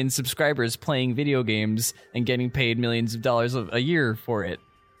 26 million subscribers playing video games and getting paid millions of dollars a year for it.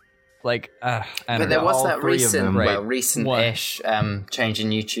 Like, I don't know. But there was all that recent-ish change in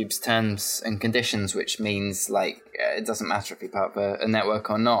YouTube's terms and conditions, which means, like, it doesn't matter if you're part of a network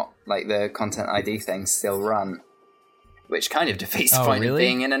or not. Like, the content ID things still run, which kind of defeats the point of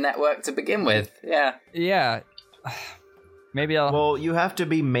being in a network to begin with. Yeah. Yeah. Maybe I'll... Well, you have to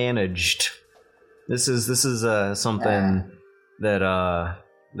be managed. This is something that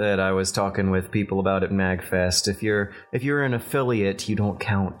I was talking with people about at MagFest. If you're an affiliate, you don't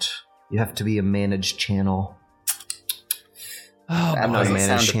count. You have to be a managed channel. Oh, that doesn't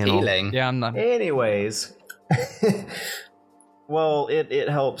sound appealing. Yeah, I'm not. Anyways, well, it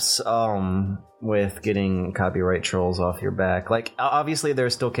helps with getting copyright trolls off your back. Like, obviously,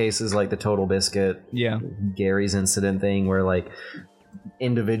 there's still cases like the Total Biscuit, Gary's incident thing, where like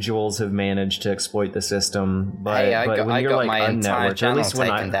individuals have managed to exploit the system. But, hey, I but got like my entire channel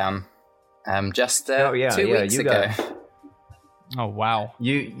taken down. Just 2 weeks ago. Oh wow!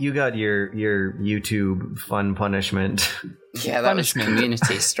 You got your YouTube fun punishment. Yeah, that was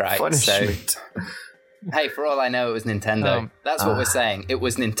community strike. Punishment. So, hey, for all I know, it was Nintendo. That's what we're saying. It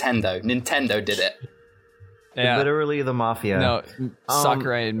was Nintendo. Nintendo did it. Yeah. Literally the mafia. No,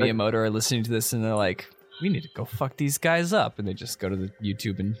 Sakurai and Miyamoto are listening to this and they're like, we need to go fuck these guys up, and they just go to the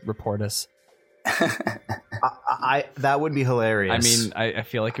YouTube and report us. That would be hilarious. I mean, I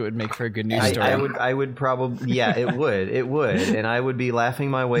feel like it would make for a good news story. I would probably, yeah, it would, and I would be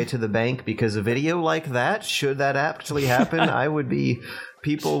laughing my way to the bank, because a video like that, should that actually happen,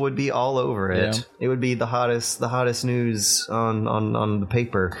 people would be all over it. Yeah. It would be the hottest news on the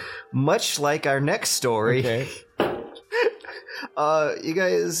paper, much like our next story. Okay. You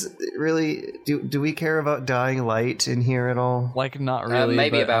guys really do we care about Dying Light in here at all? Like, not really.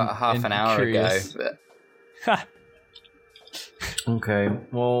 Maybe about half an hour ago. But... Okay,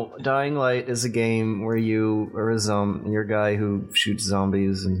 well, Dying Light is a game where you are you're a guy who shoots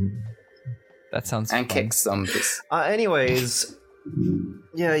zombies and that sounds and fun. kicks zombies. Anyways,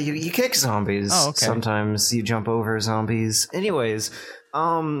 yeah, you kick zombies. Oh, okay. Sometimes you jump over zombies. Anyways.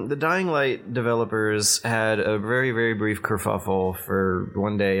 The Dying Light developers had a very, very brief kerfuffle for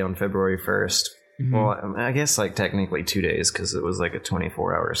one day on February 1st. Well, I guess like technically 2 days because it was like a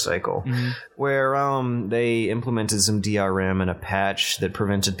 24-hour cycle where they implemented some DRM and a patch that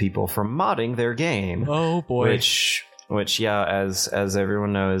prevented people from modding their game. Oh boy. Which yeah, as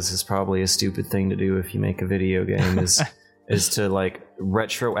everyone knows, is probably a stupid thing to do if you make a video game is to like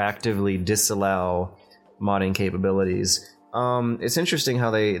retroactively disallow modding capabilities. It's interesting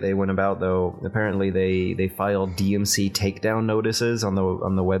how they went about though. Apparently they filed DMC takedown notices on the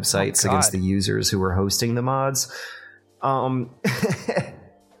websites against the users who were hosting the mods. The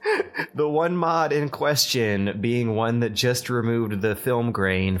one mod in question being one that just removed the film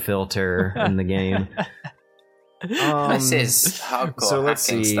grain filter in the game. This is hardcore. So let's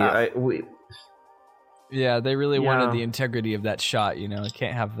hacking see. stuff. Yeah, they really wanted the integrity of that shot. You know, it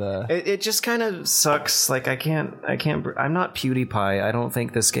can't have the. It just kind of sucks. Like I can't. I'm not PewDiePie. I don't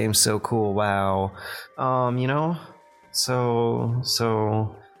think this game's so cool. Wow. You know. So.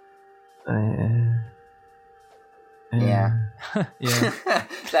 Yeah. Yeah.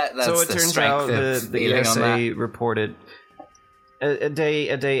 That's so it the turns strength out of the feeling on that. ESA reported a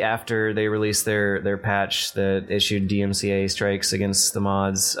day after they released their patch that issued DMCA strikes against the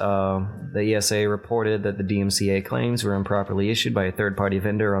mods. The ESA reported that the DMCA claims were improperly issued by a third-party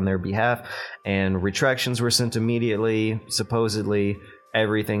vendor on their behalf, and retractions were sent immediately. Supposedly,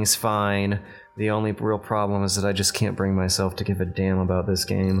 everything's fine. The only real problem is that I just can't bring myself to give a damn about this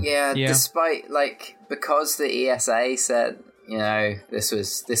game. Yeah, despite because the ESA said, you know, this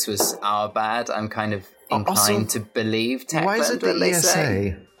was our bad, I'm kind of inclined to believe Techland. Why is it the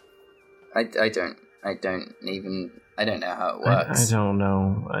ESA? I don't know how it works. I don't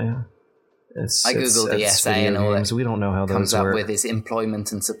know. I googled the ESA and all games. We don't know how comes those up work. with his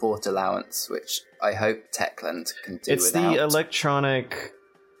employment and support allowance, which I hope Techland can do It's without. the Electronic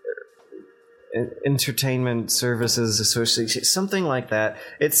Entertainment Services Association, something like that.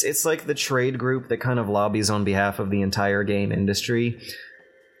 It's like the trade group that kind of lobbies on behalf of the entire game industry.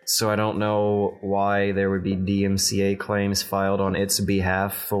 So I don't know why there would be DMCA claims filed on its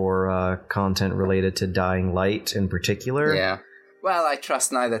behalf for content related to Dying Light in particular. Yeah. Well, I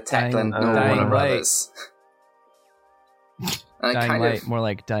trust neither Techland nor Dying Warner Light. Brothers. Dying Light, more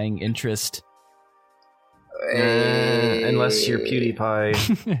like dying interest. Unless you're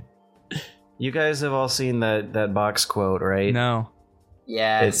PewDiePie. You guys have all seen that box quote, right? No.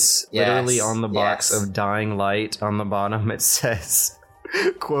 Yes. It's literally on the box of Dying Light. On the bottom it says,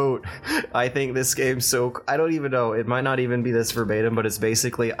 quote, I think this game's so... I don't even know. It might not even be this verbatim, but it's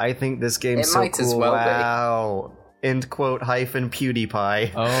basically, I think this game's It so might cool. as well be. Wow. End quote hyphen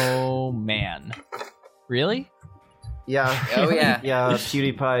PewDiePie. Oh man. Really? Yeah. Oh, yeah. Yeah,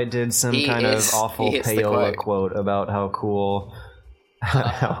 PewDiePie did some He kind is- of awful he is the payola quote. quote about how cool...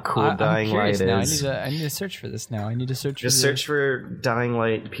 how cool I'm Dying Light curious now. is. I need to search for this now. I need to search. Just for search for Dying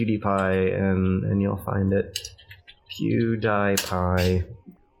Light PewDiePie and you'll find it. PewDiePie.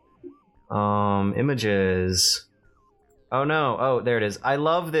 Images. Oh no. Oh, there it is. I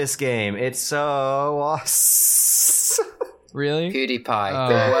love this game. It's so awesome. Really? PewDiePie.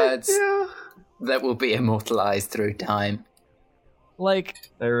 The words Yeah. that will be immortalized through time. Like,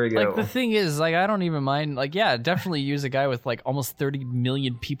 There we go. like the thing is, like, I don't even mind. Like, yeah, definitely use a guy with like almost 30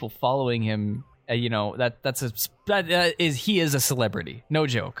 million people following him. You know, he is a celebrity. No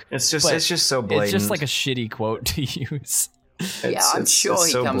joke. It's But just so blatant. It's just like a shitty quote to use. Yeah, I'm sure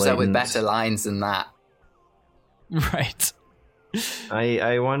he so comes up with blatant. better lines than that. Right.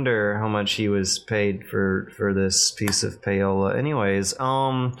 I wonder how much he was paid for this piece of payola. Anyways,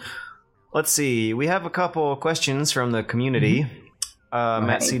 let's see. We have a couple questions from the community.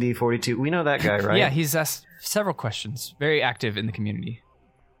 Matt CD42. We know that guy, right? Yeah, he's asked several questions. Very active in the community.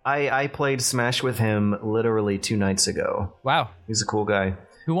 I played Smash with him literally 2 nights ago. Wow. He's a cool guy.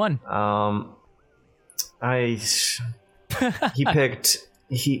 Who won? It's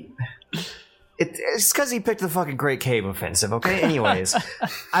because he picked the fucking Great Cave Offensive, okay? Anyways,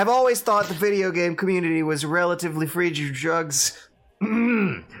 I've always thought the video game community was relatively free of drugs.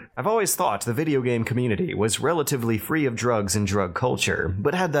 I've always thought the video game community was relatively free of drugs and drug culture,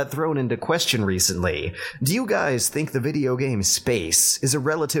 but had that thrown into question recently. Do you guys think the video game space is a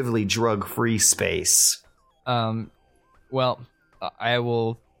relatively drug-free space? Well, I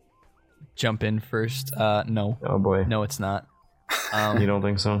will jump in first. No. Oh boy. No, it's not. You don't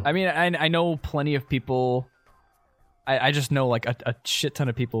think so? I mean, I know plenty of people. I just know like a shit ton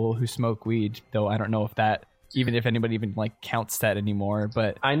of people who smoke weed, though I don't know if that, even if anybody even like counts that anymore.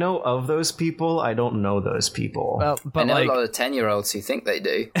 But I know of those people. I don't know those people. well, I but know like, a lot of 10-year-olds who think they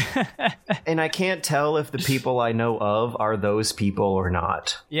do. And I can't tell if the people I know of are those people or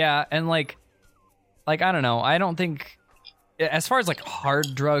not. yeah, and like I don't know. I don't think, as far as like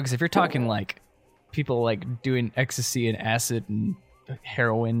hard drugs, if you're talking like people like doing ecstasy and acid and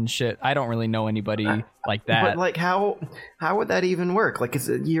heroin and shit. I don't really know anybody like that. But like, how would that even work? Like,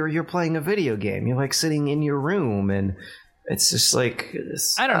 you're playing a video game. You're like sitting in your room, and it's just like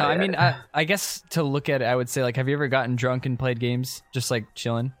I don't know. I mean, I guess to look at it, I would say like, have you ever gotten drunk and played games just like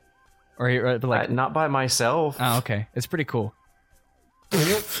chilling, or like not by myself? Oh, okay, it's pretty cool.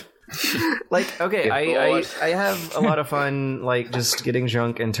 Like, okay, I have a lot of fun, like, just getting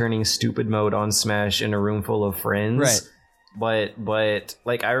drunk and turning stupid mode on Smash in a room full of friends. Right. But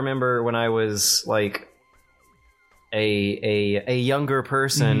like, I remember when I was like a younger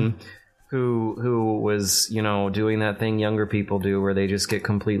person who was, you know, doing that thing younger people do where they just get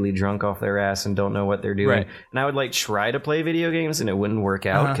completely drunk off their ass and don't know what they're doing. Right. And I would like try to play video games and it wouldn't work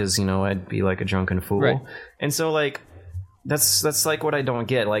out because, you know, I'd be like a drunken fool. Right. And so like, that's like what I don't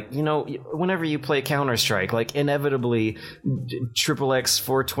get. Like, you know, whenever you play Counter-Strike, like inevitably XXX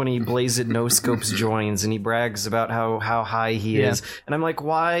 420 Blazed No Scopes joins and he brags about how high he is. And I'm like,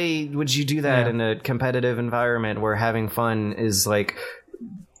 why would you do that in a competitive environment where having fun is like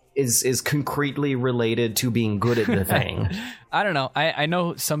is concretely related to being good at the thing? I don't know. I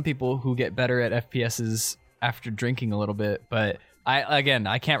know some people who get better at FPSs after drinking a little bit, but I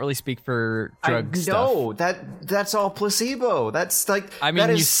can't really speak for drug stuff. No, that's all placebo. That's like, I mean, that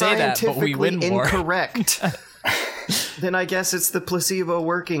is you say that, but we win more. Incorrect. Then I guess it's the placebo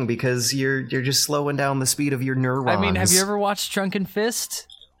working because you're just slowing down the speed of your neurons. I mean, have you ever watched Drunken Fist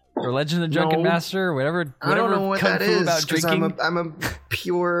or Legend of the Drunken Master or whatever? I don't know what that is about drinking. I'm a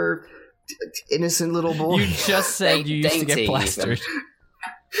pure innocent little boy. You just said you used to get plastered.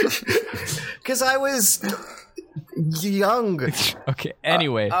 Because I was young. Okay,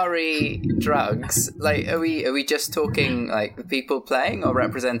 anyway. RE drugs, like, are we just talking like the people playing or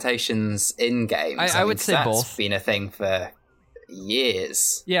representations in games? I would say that's both. Been a thing for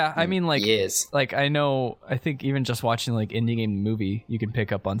years. Yeah, I mean, like years. Like, I think even just watching like indie game movie, you can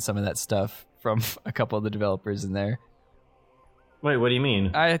pick up on some of that stuff from a couple of the developers in there. Wait, what do you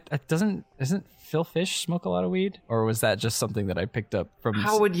mean? Isn't Phil Fish smoke a lot of weed, or was that just something that I picked up from?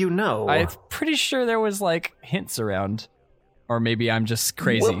 How would you know? I'm pretty sure there was like hints around, or maybe I'm just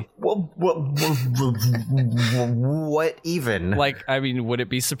crazy. What even? Like, I mean, would it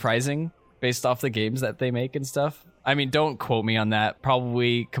be surprising based off the games that they make and stuff? I mean, don't quote me on that.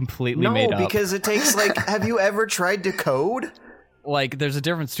 Probably completely made up. No, because it takes like. Have you ever tried to code? Like, there's a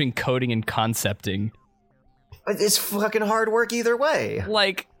difference between coding and concepting. It's fucking hard work either way.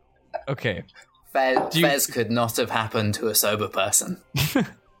 Like, okay. Fez could not have happened to a sober person.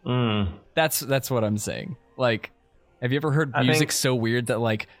 That's what I'm saying. Like, have you ever heard music so weird that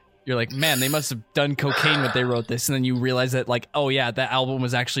like you're like, man, they must have done cocaine when they wrote this, and then you realize that like, oh yeah, that album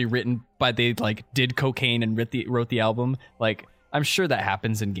was actually written by they like did cocaine and wrote the album. Like, I'm sure that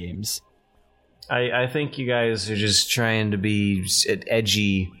happens in games. I think you guys are just trying to be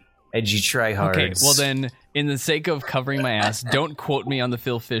edgy tryhards. Okay, well then, in the sake of covering my ass, don't quote me on the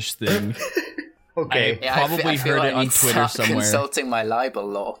Phil Fish thing. Okay. I probably heard it on Twitter somewhere. Consulting my libel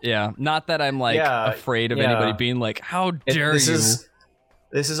law. Yeah, not that I'm like afraid of anybody being like, how dare you?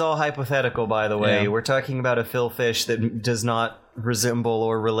 This is all hypothetical, by the way. Yeah. We're talking about a Phil Fish that does not resemble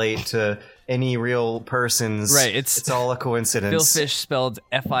or relate to any real persons. Right, it's all a coincidence. Phil Fish spelled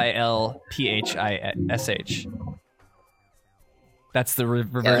Filphish. That's the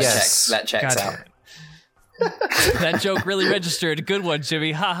reverse. Yes. That checks out. That joke really registered. Good one,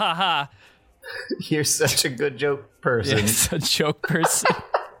 Jimmy. Ha ha ha. You're such a good joke person. Yes, a joke person.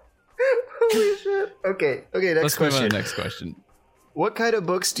 Holy shit. Okay, Let's move on to the next question. What kind of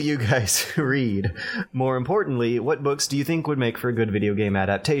books do you guys read? More importantly, what books do you think would make for good video game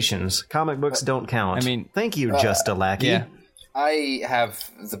adaptations? Comic books don't count. I mean, thank you, Just a Lackey. Yeah. I have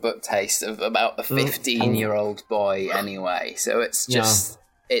the book taste of about a 15-year-old boy anyway, so it's just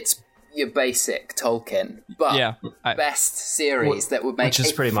it's your basic Tolkien, but best series that would make which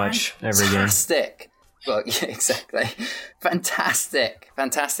is pretty much every game. Fantastic book, yeah, exactly. Fantastic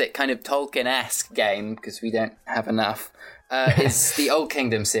kind of Tolkien-esque game, because we don't have enough. Is the Old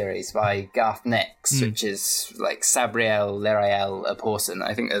Kingdom series by Garth Nix, which is like Sabriel, Lerael, Porson.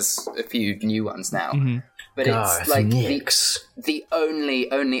 I think there's a few new ones now. But Garth it's like Nix. the only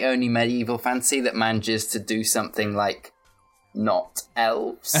medieval fantasy that manages to do something like not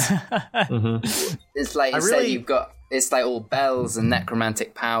elves. It's like you've got, it's like all bells and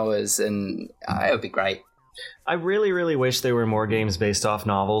necromantic powers, and it would be great. I really, really wish there were more games based off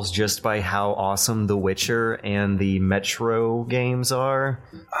novels, just by how awesome The Witcher and the Metro games are.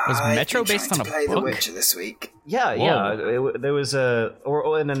 Was Metro based on a play book? The Witcher this week. Yeah. There was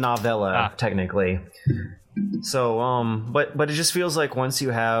or in a novella, technically. So, but it just feels like once you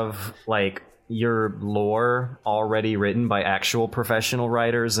have like, your lore already written by actual professional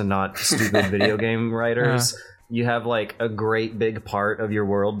writers and not stupid video game writers. You have like a great big part of your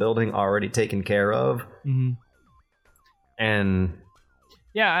world building already taken care of. And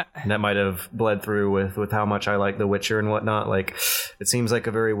yeah, that might have bled through with how much I like The Witcher and whatnot. Like, it seems like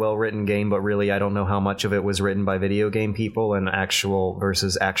a very well written game, but really I don't know how much of it was written by video game people and actual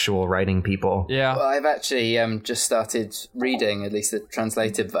writing people. Yeah. Well, I've actually just started reading at least the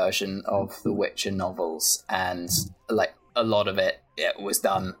translated version of the Witcher novels, and like a lot of it was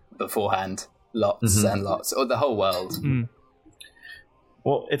done beforehand. Lots and lots, or the whole world.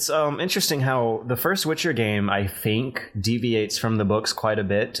 Well, it's interesting how the first Witcher game, I think, deviates from the books quite a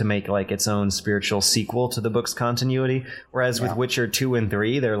bit to make like its own spiritual sequel to the book's continuity. Whereas with Witcher 2 and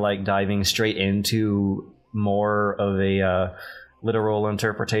 3, they're like diving straight into more of a literal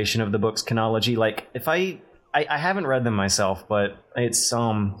interpretation of the book's chronology. Like, if I haven't read them myself, but it's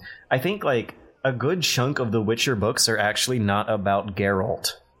I think like a good chunk of the Witcher books are actually not about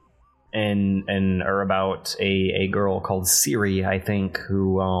Geralt. And are about a girl called Ciri, I think,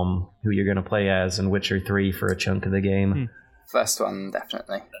 who you're gonna play as in Witcher 3 for a chunk of the game. First one,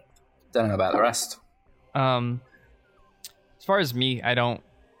 definitely. Don't know about the rest. As far as me, I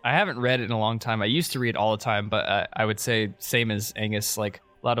haven't read it in a long time. I used to read all the time, but I would say same as Angus, like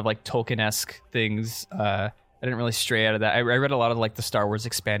a lot of like Tolkien-esque things. I didn't really stray out of that. I read a lot of like the Star Wars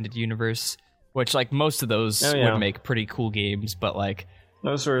expanded universe, which like most of those would make pretty cool games, but like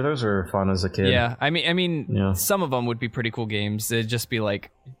Those were fun as a kid. Yeah, I mean, some of them would be pretty cool games. It'd just be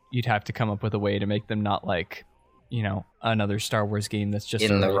like you'd have to come up with a way to make them not like, another Star Wars game that's just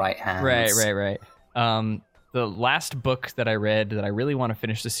in the right hands. Right. The last book that I read that I really want to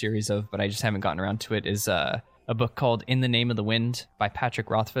finish the series of, but I just haven't gotten around to it, is a book called In the Name of the Wind by Patrick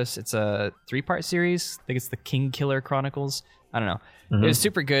Rothfuss. It's a 3-part series. I think it's the King Killer Chronicles. I don't know. It was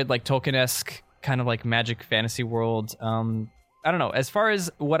super good, like Tolkien-esque, kind of like magic fantasy world. I don't know. As far as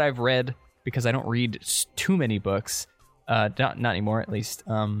what I've read, because I don't read too many books, not anymore at least,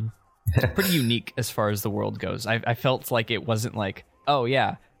 pretty unique as far as the world goes. I felt like it wasn't like, oh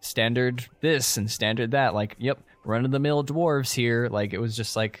yeah, standard this and standard that. Like, yep, run-of-the-mill dwarves here. Like, it was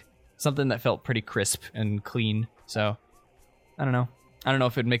just like something that felt pretty crisp and clean. So, I don't know. I don't know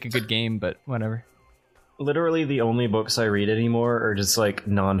if it'd make a good game, but whatever. Literally the only books I read anymore are just like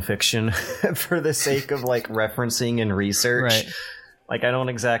nonfiction for the sake of like referencing and research. Right. Like, I don't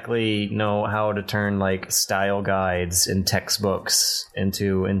exactly know how to turn like style guides and textbooks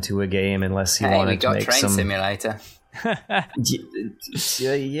into a game unless you wanted to make Train Simulator.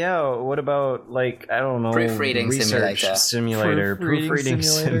 Yeah. What about like, I don't know, Proofreading research simulator, proofreading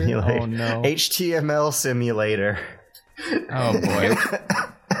simulator, oh no, HTML simulator. Oh boy.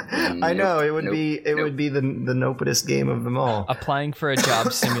 I know it would be the nopest game of them all. Applying for a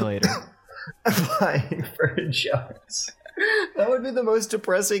job simulator. Applying for a job. That would be the most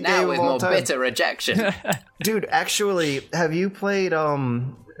depressing now game with of all more time. bitter rejection. Dude, actually, have you played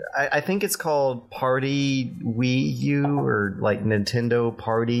I think it's called Party Wii U or like Nintendo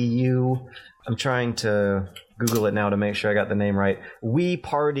Party U. I'm trying to Google it now to make sure I got the name right. Wii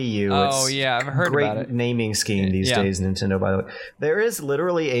Party U. Oh, yeah, I've heard about it. Great naming scheme these days, Nintendo, by the way. There is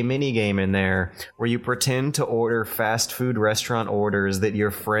literally a mini game in there where you pretend to order fast food restaurant orders that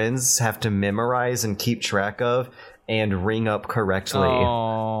your friends have to memorize and keep track of and ring up correctly.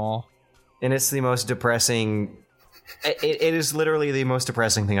 Oh. And it's the most depressing... It is literally the most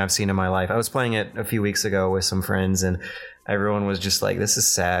depressing thing I've seen in my life. I was playing it a few weeks ago with some friends, and everyone was just like, this is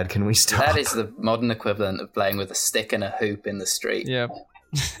sad. Can we stop? That is the modern equivalent of playing with a stick and a hoop in the street. Yep.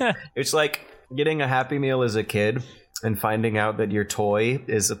 It's like getting a Happy Meal as a kid and finding out that your toy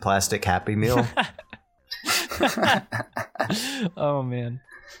is a plastic Happy Meal. Oh, man.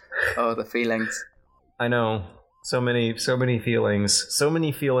 Oh, the feelings. I know. So many feelings. So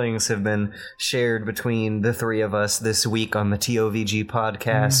many feelings have been shared between the three of us this week on the TOVG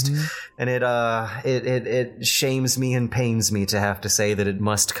podcast. And it shames me and pains me to have to say that it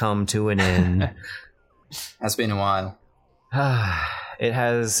must come to an end. Has been a while. It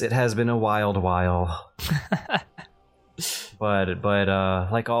has been a wild while. But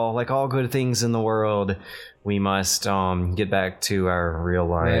like all good things in the world, we must get back to our real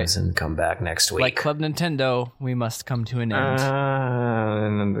lives and come back next week. Like Club Nintendo, we must come to an end.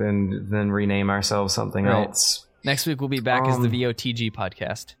 And then rename ourselves something else. Next week we'll be back as the VOTG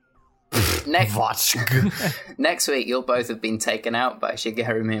podcast. Next week you'll both have been taken out by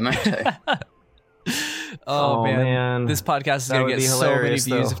Shigeru Miyamoto. Oh man. This podcast is going to get so many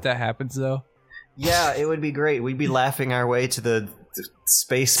views if that happens, though. Yeah, it would be great. We'd be laughing our way to the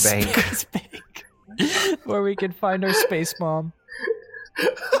space bank. Where we can find our space mom.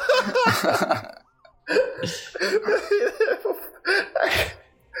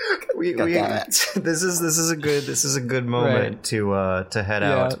 This is a good moment to head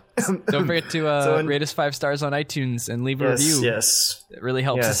out. Don't forget to rate us 5 stars on iTunes and leave a review. Yes, it really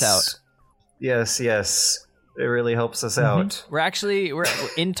helps us out. Yes, it really helps us out. We're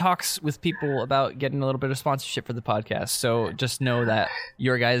in talks with people about getting a little bit of sponsorship for the podcast. So just know that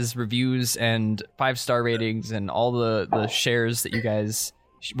your guys' reviews and 5-star ratings and all the shares that you guys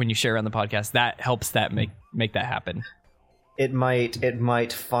when you share on the podcast, that helps that make that happen. It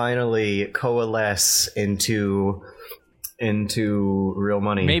might finally coalesce into real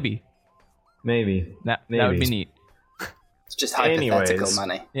money. Maybe. That would be neat. It's just hypothetical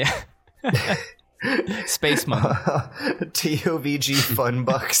money. Yeah. Space money. TOVG fun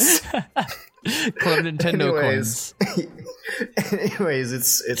bucks. Club Nintendo coins. Anyways,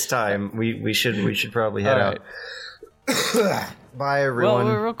 it's time. We should probably head out. Bye, everyone.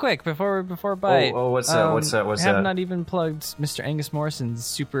 Well, real quick before bye. Oh, what's that? I have not even plugged Mr. Angus Morrison's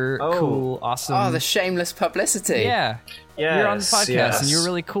super cool, awesome. Oh, the shameless publicity. Yeah. Yes, you're on the podcast and you're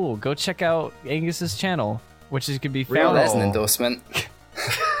really cool. Go check out Angus's channel, which is can be found. Well, there's an endorsement.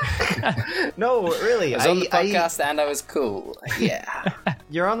 No, really. I was on the podcast and I was cool. Yeah.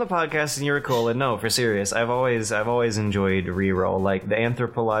 You're on the podcast and you're cool. And no, for serious, I've always enjoyed Reroll. Like the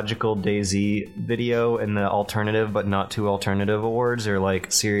Anthropological Daisy video and the Alternative But Not Too Alternative awards are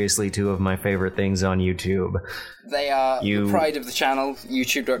like seriously 2 of my favorite things on YouTube. They are the pride of the channel,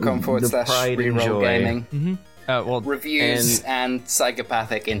 youtube.com/Reroll Gaming. Mm-hmm. Reviews and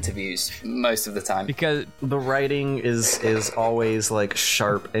psychopathic interviews most of the time. Because the writing is always like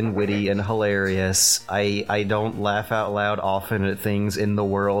sharp and witty and hilarious. I don't laugh out loud often at things in the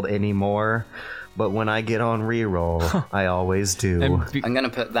world anymore, but when I get on Reroll, I always do. I'm going to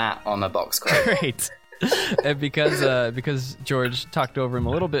put that on a box quote. Great. And because George talked over him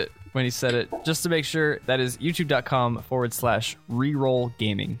a little bit when he said it, just to make sure, that is youtube.com/Reroll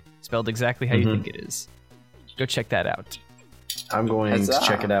Gaming, spelled exactly how you think it is. Go check that out. I'm going to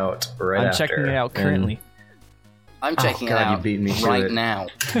check it out right after. I'm checking it out currently. I'm checking it out right now.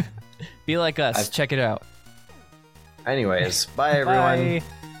 Be like us. Check it out. Anyways, bye everyone.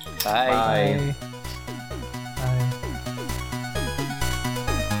 Bye. Bye.